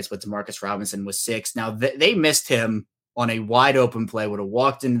in targets, but Demarcus Robinson was 6. Now they missed him on a wide open play, would have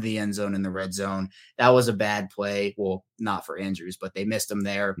walked into the end zone in the red zone. That was a bad play. Well, not for Andrews, but they missed him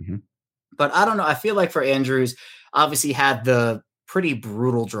there. Mm-hmm. But I don't know. I feel like for Andrews, obviously had the pretty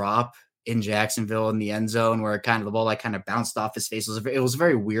brutal drop in Jacksonville in the end zone where the ball kind of bounced off his face. It was a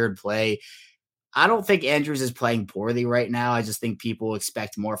very weird play. I don't think Andrews is playing poorly right now. I just think people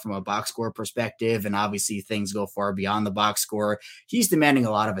expect more from a box score perspective, and obviously things go far beyond the box score. He's demanding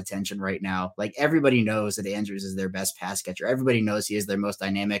a lot of attention right now. Like, everybody knows that Andrews is their best pass catcher. Everybody knows he is their most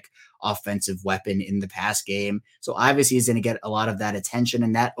dynamic offensive weapon in the pass game. So obviously he's going to get a lot of that attention,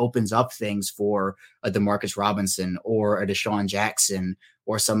 and that opens up things for a Demarcus Robinson or a Deshaun Jackson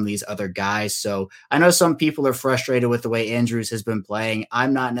or some of these other guys. So I know some people are frustrated with the way Andrews has been playing.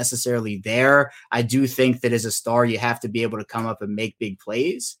 I'm not necessarily there. I do think that as a star, you have to be able to come up and make big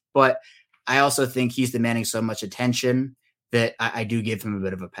plays. But I also think he's demanding so much attention that I do give him a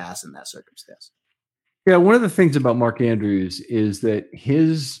bit of a pass in that circumstance. Yeah, one of the things about Mark Andrews is that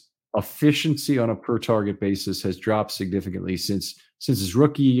his efficiency on a per target basis has dropped significantly since his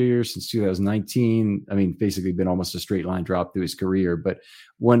rookie year, since 2019. I mean, basically been almost a straight line drop through his career. But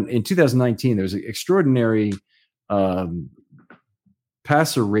when in 2019, there was an extraordinary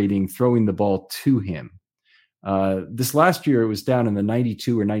passer rating throwing the ball to him. This last year, it was down in the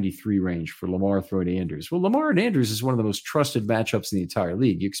 92 or 93 range for Lamar throwing to Andrews. Well, Lamar and Andrews is one of the most trusted matchups in the entire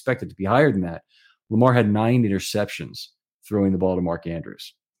league. You expect it to be higher than that. Lamar had 9 interceptions throwing the ball to Mark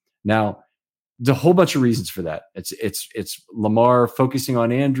Andrews. Now, there's a whole bunch of reasons for that. It's Lamar focusing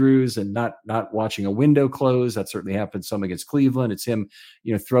on Andrews and not watching a window close. That certainly happened some against Cleveland. It's him,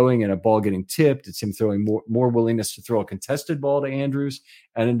 throwing and a ball getting tipped. It's him throwing more willingness to throw a contested ball to Andrews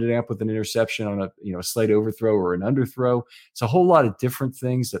and ended up with an interception on a slight overthrow or an underthrow. It's a whole lot of different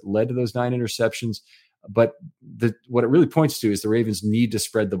things that led to those 9 interceptions. But what it really points to is the Ravens need to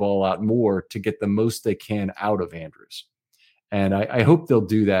spread the ball out more to get the most they can out of Andrews. And I hope they'll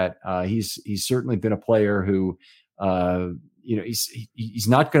do that. He's certainly been a player who, he's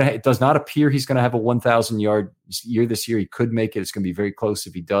not going to. It does not appear he's going to have a 1,000 yard year this year. He could make it. It's going to be very close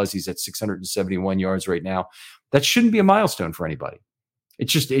if he does. He's at 671 yards right now. That shouldn't be a milestone for anybody.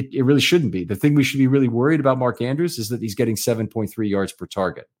 It really shouldn't be. The thing we should be really worried about Mark Andrews is that he's getting 7.3 yards per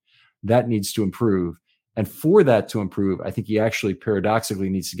target. That needs to improve. And for that to improve, I think he actually paradoxically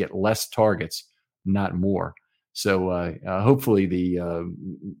needs to get less targets, not more. So hopefully the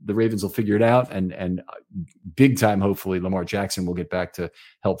Ravens will figure it out, and big time. Hopefully Lamar Jackson will get back to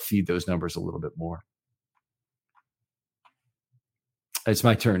help feed those numbers a little bit more. It's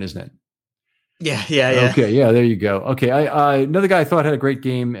my turn, isn't it? Yeah. Okay, yeah, there you go. Okay, I another guy I thought had a great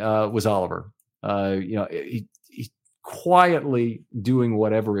game was Oliver. He quietly doing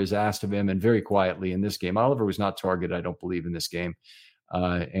whatever is asked of him, and very quietly in this game. Oliver was not targeted, I don't believe, in this game.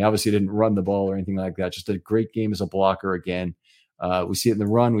 And obviously didn't run the ball or anything like that. Just a great game as a blocker again. We see it in the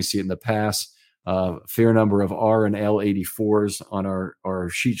run. We see it in the pass. Fair number of R and L 84s on our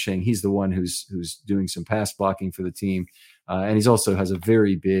sheet saying he's the one who's doing some pass blocking for the team. And he's also has a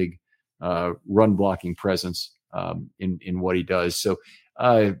very big run blocking presence in what he does. So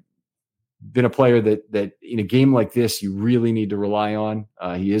been a player that in a game like this, you really need to rely on.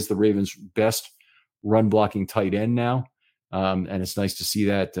 He is the Ravens' best run blocking tight end now. And it's nice to see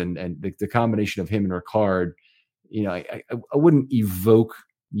that. And the combination of him and Ricard, I wouldn't evoke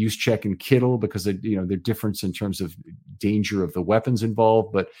Juszczyk and Kittle because they're difference in terms of danger of the weapons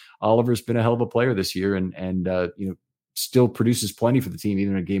involved. But Oliver's been a hell of a player this year and still produces plenty for the team,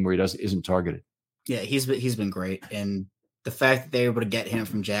 even in a game where he isn't targeted. Yeah, he's been great. And the fact that they were able to get him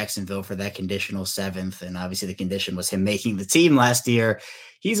from Jacksonville for that conditional 7th, and obviously the condition was him making the team last year,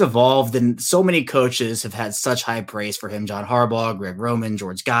 he's evolved, and so many coaches have had such high praise for him. John Harbaugh, Greg Roman,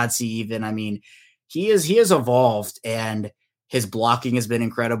 George Godsey even. I mean, he has evolved, and his blocking has been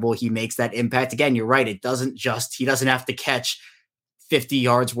incredible. He makes that impact. Again, you're right. He doesn't have to catch 50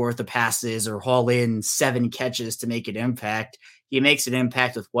 yards worth of passes or haul in 7 catches to make an impact. he makes an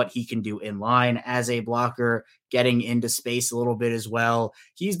impact with what he can do in line as a blocker, getting into space a little bit as well.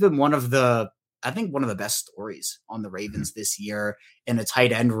 He's been one of the best stories on the Ravens this year in a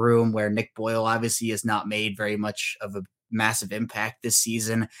tight end room where Nick Boyle obviously has not made very much of a massive impact this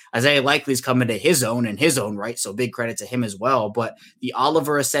season. Isaiah Likely's coming to his own in his own right, so big credit to him as well. But the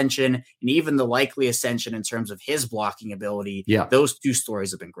Oliver ascension and even the Likely ascension in terms of his blocking ability, those two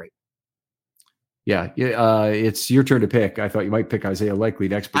stories have been great. Yeah, it's your turn to pick. I thought you might pick Isaiah Likely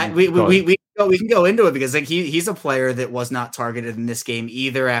next. We can go into it because he's a player that was not targeted in this game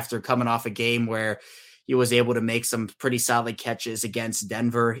either after coming off a game where he was able to make some pretty solid catches against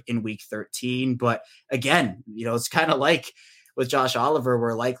Denver in week 13. But again, it's kind of like with Josh Oliver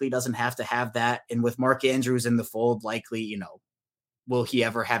where Likely doesn't have to have that. And with Mark Andrews in the fold, Likely, will he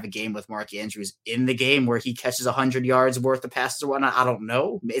ever have a game with Mark Andrews in the game where he catches 100 yards worth of passes or whatnot? I don't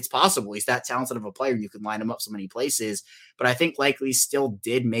know. It's possible. He's that talented of a player. You can line him up so many places. But I think Likely still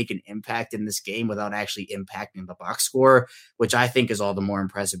did make an impact in this game without actually impacting the box score, which I think is all the more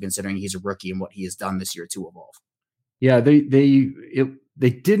impressive considering he's a rookie and what he has done this year to evolve. Yeah, they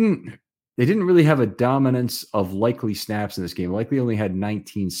didn't really have a dominance of Likely snaps in this game. Likely only had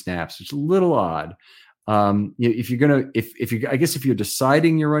 19 snaps, which is a little odd. If you're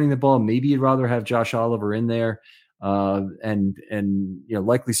deciding you're running the ball, maybe you'd rather have Josh Oliver in there.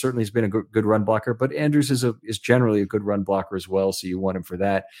 Likely certainly has been a good run blocker, but Andrews is generally a good run blocker as well. So you want him for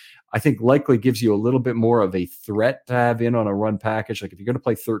that. I think Likely gives you a little bit more of a threat to have in on a run package. Like if you're going to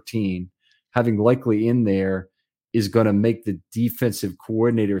play 13, having Likely in there is going to make the defensive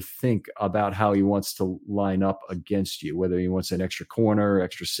coordinator think about how he wants to line up against you, whether he wants an extra corner,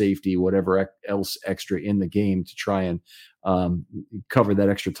 extra safety, whatever else extra in the game to try and cover that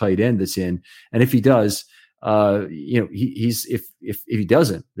extra tight end that's in. And if he does, if he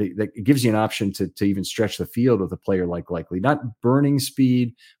doesn't, it gives you an option to even stretch the field with a player like Likely. Not burning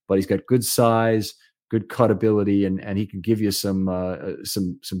speed, but he's got good size, good cut ability, and he can give you some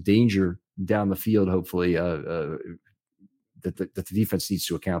danger down the field, hopefully, that the defense needs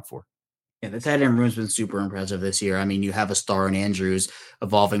to account for. Yeah, the tight end room's been super impressive this year. I mean, you have a star in Andrews,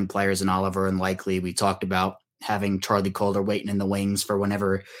 evolving players in Oliver and Likely. We talked about having Charlie Kohler waiting in the wings for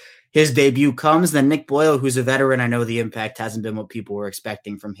whenever his debut comes. Then Nick Boyle, who's a veteran. I know the impact hasn't been what people were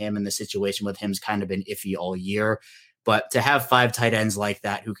expecting from him, and the situation with him's kind of been iffy all year. But to have 5 tight ends like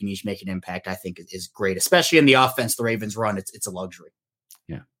that who can each make an impact, I think is great, especially in the offense the Ravens run. It's a luxury.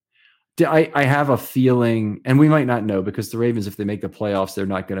 Yeah. I have a feeling, and we might not know because the Ravens, if they make the playoffs, they're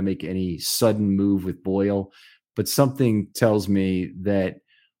not going to make any sudden move with Boyle. But something tells me that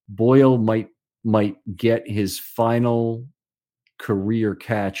Boyle might get his final career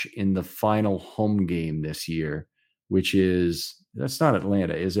catch in the final home game this year, which is, that's not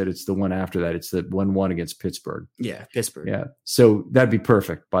Atlanta, is it? It's the one after that. It's the 1-1 against Pittsburgh. Yeah, Pittsburgh. Yeah. So that'd be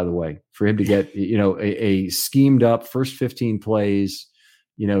perfect, by the way, for him to get, a schemed up first 15 plays,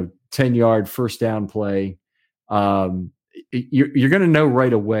 10-yard first down play. You're going to know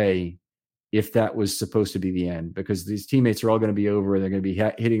right away if that was supposed to be the end, because these teammates are all going to be over and they're going to be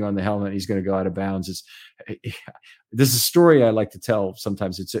hitting on the helmet. And he's going to go out of bounds. This is a story I like to tell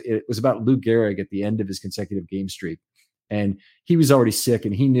sometimes. It was about Lou Gehrig at the end of his consecutive game streak. And he was already sick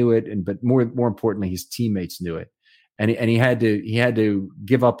and he knew it. But more importantly, his teammates knew it. And he had to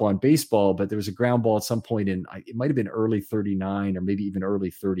give up on baseball, but there was a ground ball at some point it might've been early 39 or maybe even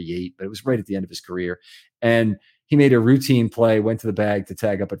early 38, but it was right at the end of his career. And he made a routine play, went to the bag to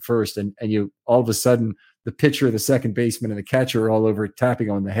tag up at first. And you, all of a sudden the pitcher, the second baseman and the catcher are all over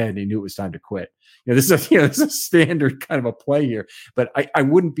tapping on the head. And he knew it was time to quit. This is a standard kind of a play here, but I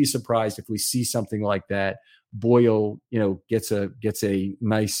wouldn't be surprised if we see something like that. Boyle, gets a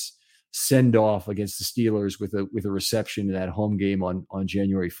nice send off against the Steelers with a reception in that home game on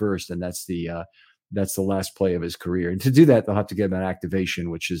January 1st. And that's the last play of his career. And to do that, they'll have to get him an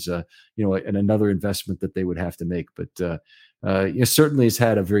activation, which is, another investment that they would have to make. But certainly has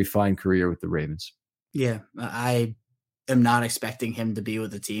had a very fine career with the Ravens. Yeah. I am not expecting him to be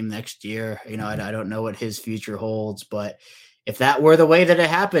with the team next year. I don't know what his future holds, but if that were the way that it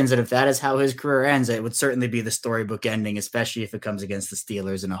happens, and if that is how his career ends, it would certainly be the storybook ending, especially if it comes against the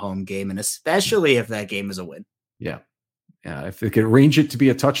Steelers in a home game, and especially if that game is a win. Yeah. Yeah. If they could arrange it to be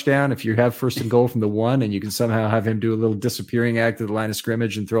a touchdown, if you have first and goal from the 1 and you can somehow have him do a little disappearing act at the line of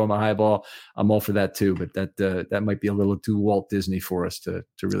scrimmage and throw him a high ball, I'm all for that too. But that might be a little too Walt Disney for us to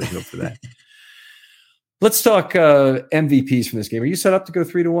really hope for that. Let's talk MVPs from this game. Are you set up to go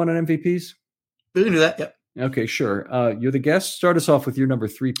 3-1 on MVPs? We can do that. Yep. Okay, sure. You're the guest. Start us off with your number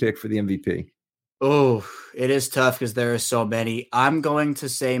 3 pick for the MVP. Oh, it is tough because there are so many. I'm going to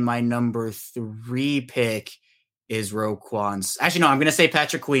say my number 3 pick is Roquan's. Actually, no, I'm going to say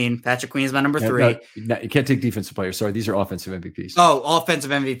Patrick Queen. Patrick Queen is my number 3. No, you can't take defensive players. Sorry, these are offensive MVPs. Oh,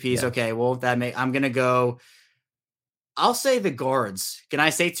 offensive MVPs. Yeah. Okay, well, I'm going to go. I'll say the guards. Can I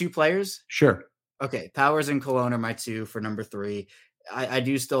say 2 players? Sure. Okay, Powers and Cologne are my 2 for number 3. I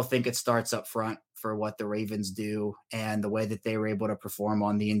do still think it starts up front for what the Ravens do and the way that they were able to perform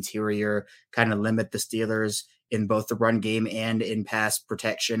on the interior, kind of limit the Steelers in both the run game and in pass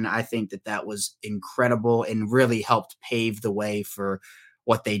protection. I think that was incredible and really helped pave the way for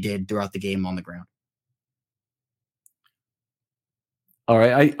what they did throughout the game on the ground. All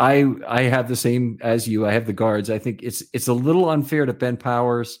right. I have the same as you. I have the guards. I think it's a little unfair to Ben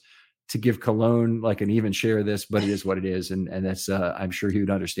Powers to give Cologne like an even share of this, but it is what it is. And that's, I'm sure he would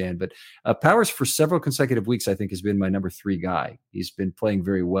understand, but Powers for several consecutive weeks, I think has been my number 3 guy. He's been playing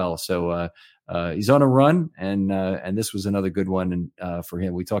very well. So he's on a run and this was another good one. And for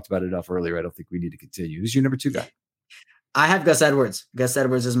him, we talked about it enough earlier. I don't think we need to continue. Who's your number 2 guy? I have Gus Edwards. Gus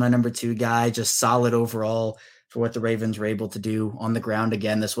Edwards is my number 2 guy, just solid overall for what the Ravens were able to do on the ground.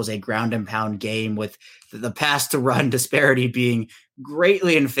 Again, this was a ground and pound game with the pass to run disparity being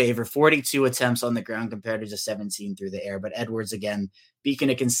greatly in favor, 42 attempts on the ground compared to just 17 through the air. But Edwards, again, beacon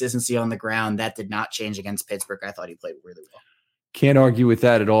of consistency on the ground. That did not change against Pittsburgh. I thought he played really well. Can't argue with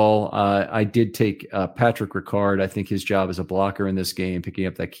that at all. I did take Patrick Ricard. I think his job as a blocker in this game, picking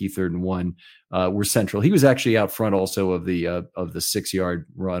up that key 3rd and 1, were central. He was actually out front also of the 6-yard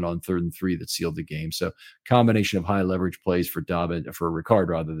run on 3rd and 3 that sealed the game. So combination of high leverage plays for Ricard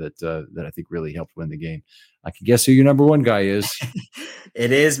rather that I think really helped win the game. I can guess who your number 1 guy is.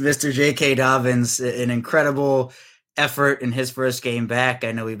 It is Mr. J.K. Dobbins, an incredible effort in his first game back.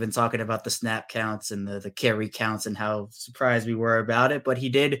 I know we've been talking about the snap counts and the carry counts and how surprised we were about it, but he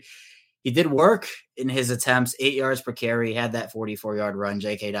did work in his attempts. 8 yards per carry. He had that 44-yard run.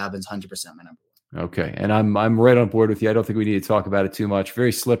 J.K. Dobbins, 100% my number 1. Okay, and I'm right on board with you. I don't think we need to talk about it too much.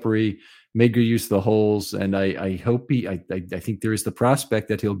 Very slippery. Made good use of the holes, and I hope I think there is the prospect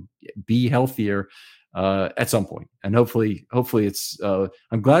that he'll be healthier at some point. And hopefully it's,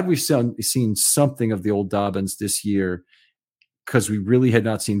 I'm glad we've seen something of the old Dobbins this year, because we really had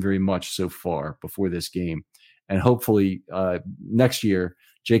not seen very much so far before this game. And hopefully next year,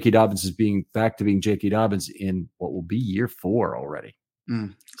 J.K. Dobbins is back to being J.K. Dobbins in what will be year 4 already.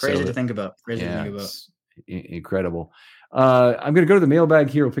 Crazy to think about. Incredible. I'm going to go to the mailbag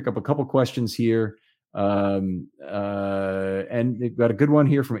here. We'll pick up a couple questions here. And they've got a good one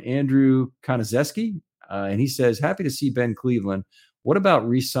here from Andrew Konazeski. And he says, happy to see Ben Cleveland. What about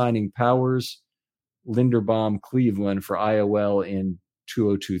re-signing Powers, Linderbaum, Cleveland for IOL in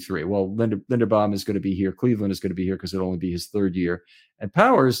 2023? Well, Linderbaum is going to be here. Cleveland is going to be here because it'll only be his 3rd year. And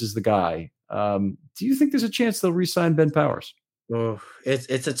Powers is the guy. Do you think there's a chance they'll re-sign Ben Powers? Oh,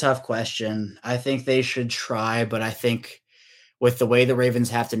 it's a tough question. I think they should try, but I think with the way the Ravens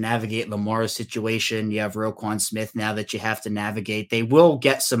have to navigate Lamar's situation, you have Roquan Smith now that you have to navigate. They will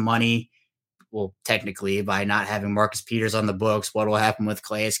get some money, well, technically, by not having Marcus Peters on the books. What will happen with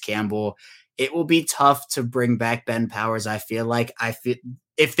Calais Campbell? It will be tough to bring back Ben Powers, I feel like.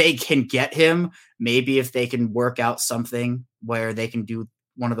 If they can get him, maybe if they can work out something where they can do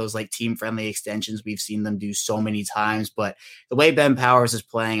one of those like team-friendly extensions we've seen them do so many times. But the way Ben Powers is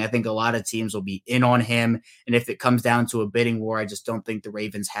playing, I think a lot of teams will be in on him. And if it comes down to a bidding war, I just don't think the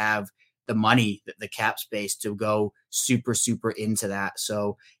Ravens have the money, the cap space to go super, super into that.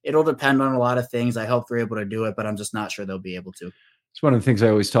 So it'll depend on a lot of things. I hope they're able to do it, but I'm just not sure they'll be able to. It's one of the things I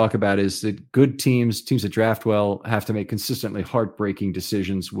always talk about is that good teams that draft well, have to make consistently heartbreaking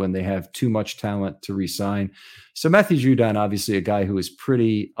decisions when they have too much talent to re-sign. So Matthew Judon, obviously a guy who is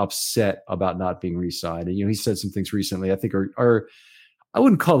pretty upset about not being re-signed. And, he said some things recently I think are I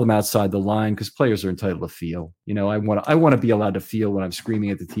wouldn't call them outside the line because players are entitled to feel. I want to be allowed to feel when I'm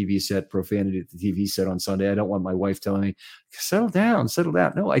screaming at the TV set, profanity at the TV set on Sunday. I don't want my wife telling me, settle down.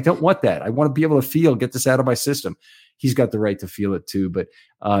 No, I don't want that. I want to be able to feel, get this out of my system. He's got the right to feel it too. But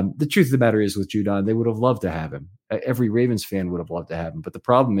the truth of the matter is with Judon, they would have loved to have him. Every Ravens fan would have loved to have him. But the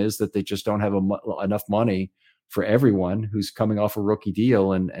problem is that they just don't have enough money for everyone who's coming off a rookie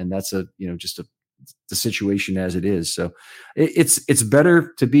deal. And that's the situation as it is. So it's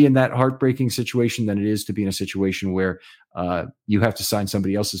better to be in that heartbreaking situation than it is to be in a situation where you have to sign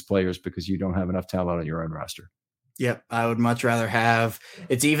somebody else's players because you don't have enough talent on your own roster. Yep. I would much rather have,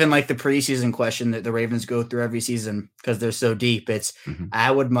 it's even like the preseason question that the Ravens go through every season because they're so deep. I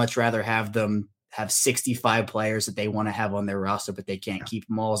would much rather have them have 65 players that they want to have on their roster, but they can't keep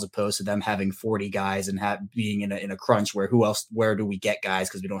them all, as opposed to them having 40 guys and being in a crunch where where do we get guys?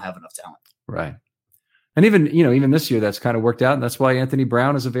 Because we don't have enough talent. Right. And even this year, that's kind of worked out. And that's why Anthony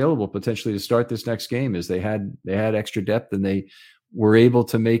Brown is available potentially to start this next game, is they had extra depth and they were able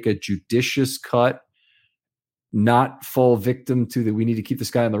to make a judicious cut, not fall victim to we need to keep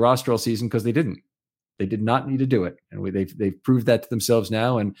this guy on the roster all season, because they didn't. They did not need to do it. And they've proved that to themselves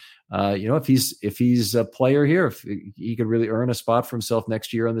now. And, if he's a player here, if he could really earn a spot for himself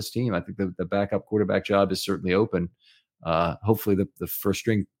next year on this team, I think the backup quarterback job is certainly open. Hopefully the first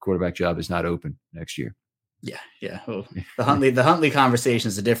string quarterback job is not open next year. Yeah. Well, the Huntley conversation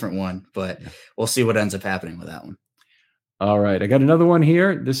is a different one, but we'll see what ends up happening with that one. All right. I got another one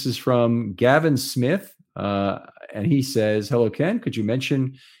here. This is from Gavin Smith. And he says, hello, Ken, could you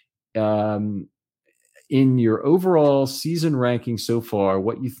mention, in your overall season ranking so far,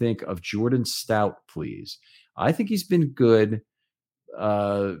 what you think of Jordan Stout, please? I think he's been good.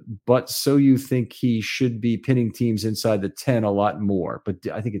 But so you think he should be pinning teams inside the 10 a lot more, but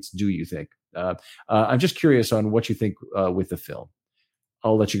I think it's do you think? I'm just curious on what you think with the film.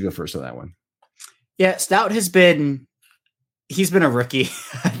 I'll let you go first on that one. Yeah, Stout he's been a rookie,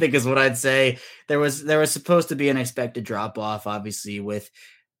 I think is what I'd say. There was supposed to be an expected drop off, obviously, with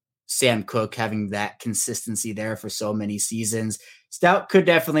Sam Cook having that consistency there for so many seasons. Stout could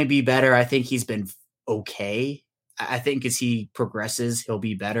definitely be better. I think he's been okay. I think as he progresses, he'll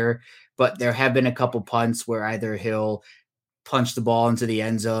be better. But there have been a couple punts where either he'll punch the ball into the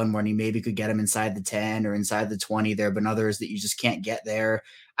end zone when he maybe could get him inside the 10 or inside the 20. There have been others that you just can't get there.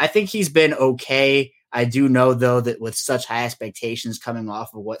 I think he's been okay. I do know, though, that with such high expectations coming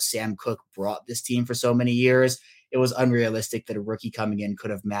off of what Sam Cook brought this team for so many years, it was unrealistic that a rookie coming in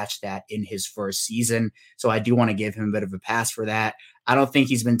could have matched that in his first season. So I do want to give him a bit of a pass for that. I don't think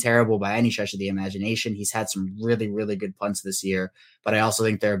he's been terrible by any stretch of the imagination. He's had some really, really good punts this year, but I also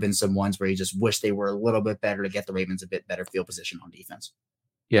think there have been some ones where you just wish they were a little bit better to get the Ravens a bit better field position on defense.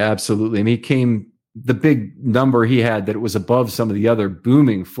 Yeah, absolutely. I mean, the big number he had that it was above some of the other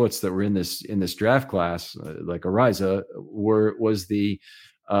booming foots that were in this draft class, like Ariza, was the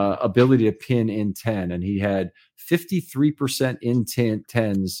ability to pin in 10. And he had 53% in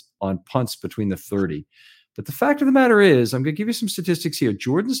 10s on punts between the 30. But the fact of the matter is, I'm going to give you some statistics here.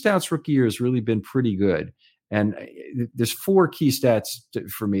 Jordan Stout's rookie year has really been pretty good. And there's 4 key stats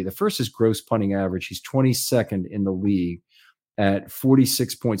for me. The first is gross punting average. He's 22nd in the league at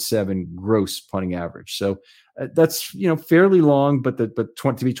 46.7 gross punting average. So that's, fairly long, but to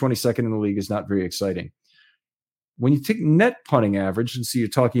be 22nd in the league is not very exciting. When you take net punting average, and so you're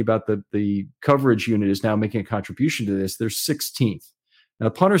talking about the coverage unit is now making a contribution to this, they're 16th. Now,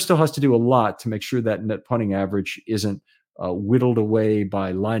 the punter still has to do a lot to make sure that net punting average isn't whittled away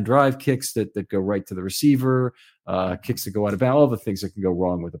by line drive kicks that go right to the receiver, kicks that go out of bounds, all the things that can go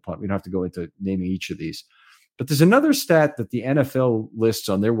wrong with a punt. We don't have to go into naming each of these. But there's another stat that the NFL lists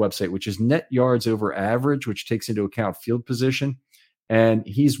on their website, which is net yards over average, which takes into account field position. And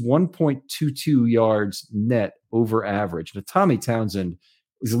he's 1.22 yards net over average. Now, Tommy Townsend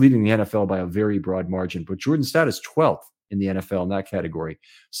is leading the NFL by a very broad margin, but Jordan Stout is 12th in the NFL in that category.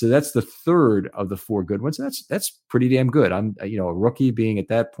 So that's the third of the 4 good ones. That's pretty damn good. I'm, a rookie being at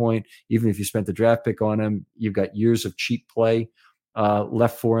that point, even if you spent the draft pick on him, you've got years of cheap play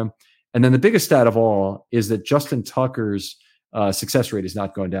left for him. And then the biggest stat of all is that Justin Tucker's success rate has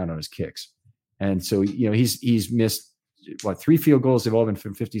not gone down on his kicks. And so, he's missed 3 field goals. They've all been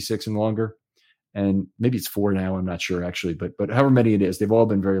from 56 and longer. And maybe it's 4 now. I'm not sure actually, but however many it is, they've all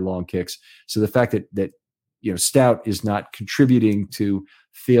been very long kicks. So the fact that Stout is not contributing to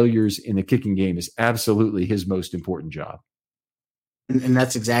failures in the kicking game is absolutely his most important job. And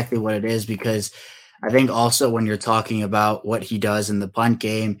that's exactly what it is, because I think also when you're talking about what he does in the punt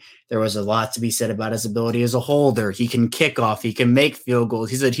game, there was a lot to be said about his ability as a holder. He can kick off, he can make field goals.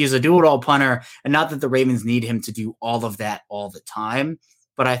 He's a do-it-all punter, and not that the Ravens need him to do all of that all the time.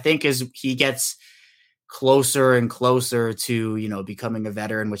 But I think as he gets closer and closer to, becoming a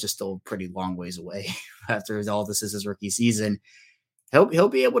veteran, which is still a pretty long ways away after all this is his rookie season, he'll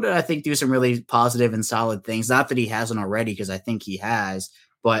be able to, I think, do some really positive and solid things. Not that he hasn't already, because I think he has,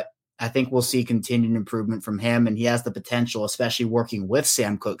 but I think we'll see continued improvement from him. And he has the potential, especially working with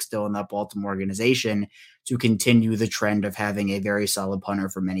Sam Cook still in that Baltimore organization, to continue the trend of having a very solid punter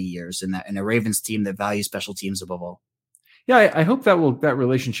for many years in a Ravens team that values special teams above all. Yeah, I hope that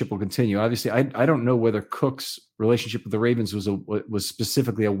relationship will continue. Obviously, I don't know whether Cook's relationship with the Ravens was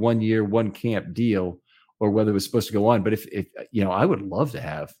specifically a 1-year, 1-camp deal, or whether it was supposed to go on. But if I would love to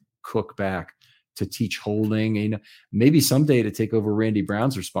have Cook back to teach holding, maybe someday to take over Randy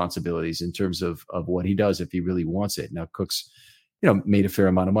Brown's responsibilities in terms of what he does if he really wants it. Now, Cook's made a fair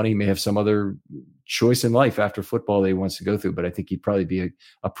amount of money. He may have some other choice in life after football that he wants to go through, but I think he'd probably be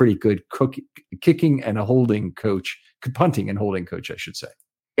a pretty good kicking and a holding coach, punting and holding coach, I should say.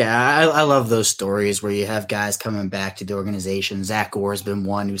 Yeah, I love those stories where you have guys coming back to the organization. Zach Orr's been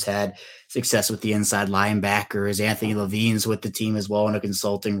one who's had success with the inside linebackers. Anthony Levine's with the team as well in a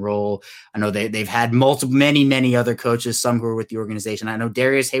consulting role. I know they've had many other coaches, some who are with the organization. I know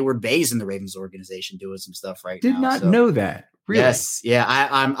Darius Hayward-Bay's in the Ravens organization doing some stuff right now. Did not know that. Really? Yes. Yeah.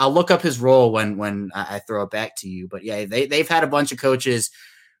 I'll look up his role when I throw it back to you. But yeah, they've had a bunch of coaches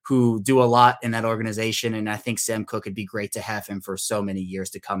who do a lot in that organization. And I think Sam Koch would be great to have him for so many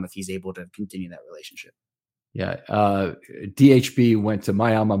years to come if he's able to continue that relationship. Yeah. DHB went to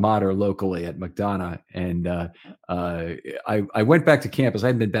my alma mater locally at McDonough. And I went back to campus. I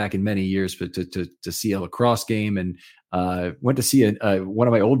hadn't been back in many years, but to see a lacrosse game, and went to see one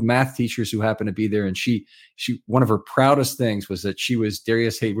of my old math teachers who happened to be there. And she one of her proudest things was that she was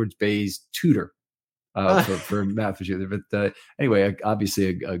Darius Hayward-Bay's tutor. For math, but anyway,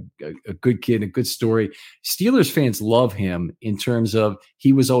 obviously a good kid, a good story. Steelers fans love him in terms of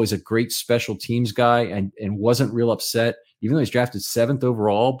he was always a great special teams guy and wasn't real upset, even though he's drafted 7th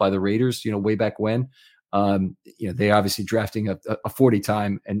overall by the Raiders, way back when. They obviously drafting a 40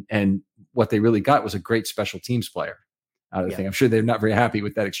 time, and what they really got was a great special teams player out of the thing. I'm sure they're not very happy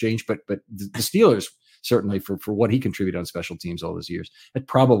with that exchange, but the Steelers certainly for what he contributed on special teams all those years, that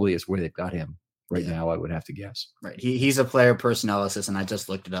probably is where they've got him. Right now, I would have to guess. Right. He's a player personnel assistant. I just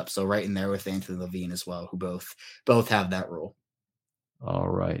looked it up. So right in there with Anthony Levine as well, who both have that role. All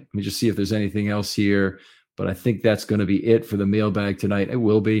right. Let me just see if there's anything else here. But I think that's going to be it for the mailbag tonight. It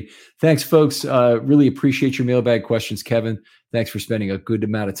will be. Thanks, folks. Really appreciate your mailbag questions, Kevin. Thanks for spending a good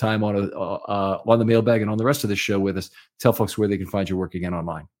amount of time on the mailbag and on the rest of the show with us. Tell folks where they can find your work again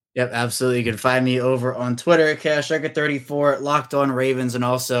online. Yep, absolutely. You can find me over on Twitter, CashRecord34, Locked On Ravens, and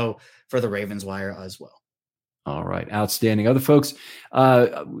also for the Ravens Wire as well. All right. Outstanding. Other folks,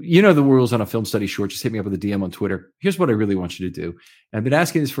 the rules on a film study short. Just hit me up with a DM on Twitter. Here's what I really want you to do. And I've been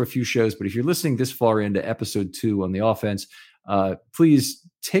asking this for a few shows, but if you're listening this far into episode 2 on the offense, please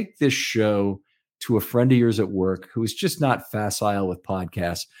take this show to a friend of yours at work who is just not facile with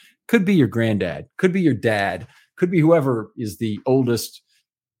podcasts. Could be your granddad, could be your dad, could be whoever is the oldest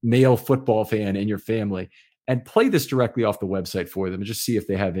male football fan in your family. And play this directly off the website for them and just see if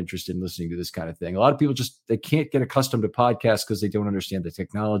they have interest in listening to this kind of thing. A lot of people they can't get accustomed to podcasts because they don't understand the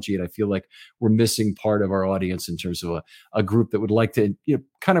technology. And I feel like we're missing part of our audience in terms of a group that would like to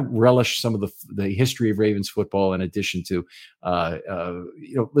kind of relish some of the history of Ravens football in addition to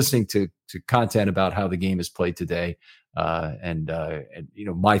listening to content about how the game is played today. And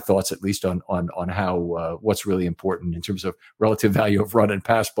my thoughts, at least on how what's really important in terms of relative value of run and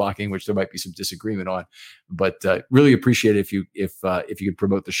pass blocking, which there might be some disagreement on, but really appreciate it if you could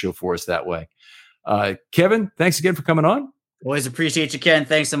promote the show for us that way. Kevin, thanks again for coming on. Always appreciate you, Ken.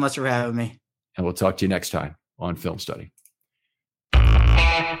 Thanks so much for having me. And we'll talk to you next time on Film Study.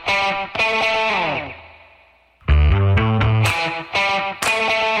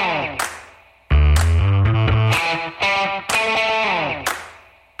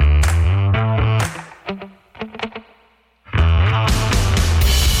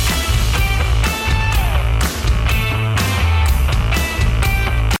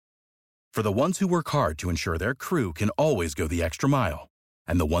 For the ones who work hard to ensure their crew can always go the extra mile,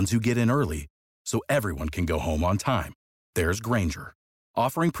 and the ones who get in early so everyone can go home on time, there's Grainger,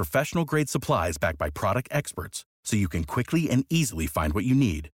 offering professional-grade supplies backed by product experts so you can quickly and easily find what you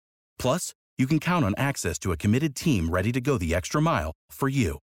need. Plus, you can count on access to a committed team ready to go the extra mile for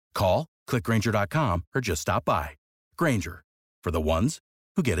you. Call, click Grainger.com, or just stop by. Grainger, for the ones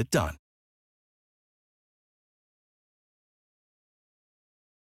who get it done.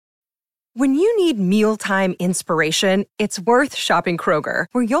 When you need mealtime inspiration, it's worth shopping Kroger,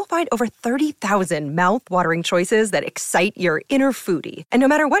 where you'll find over 30,000 mouth-watering choices that excite your inner foodie. And no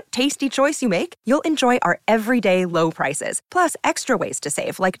matter what tasty choice you make, you'll enjoy our everyday low prices, plus extra ways to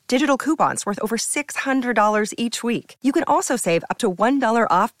save, like digital coupons worth over $600 each week. You can also save up to $1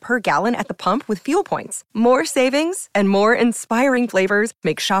 off per gallon at the pump with fuel points. More savings and more inspiring flavors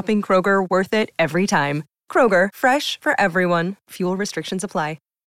make shopping Kroger worth it every time. Kroger, fresh for everyone. Fuel restrictions apply.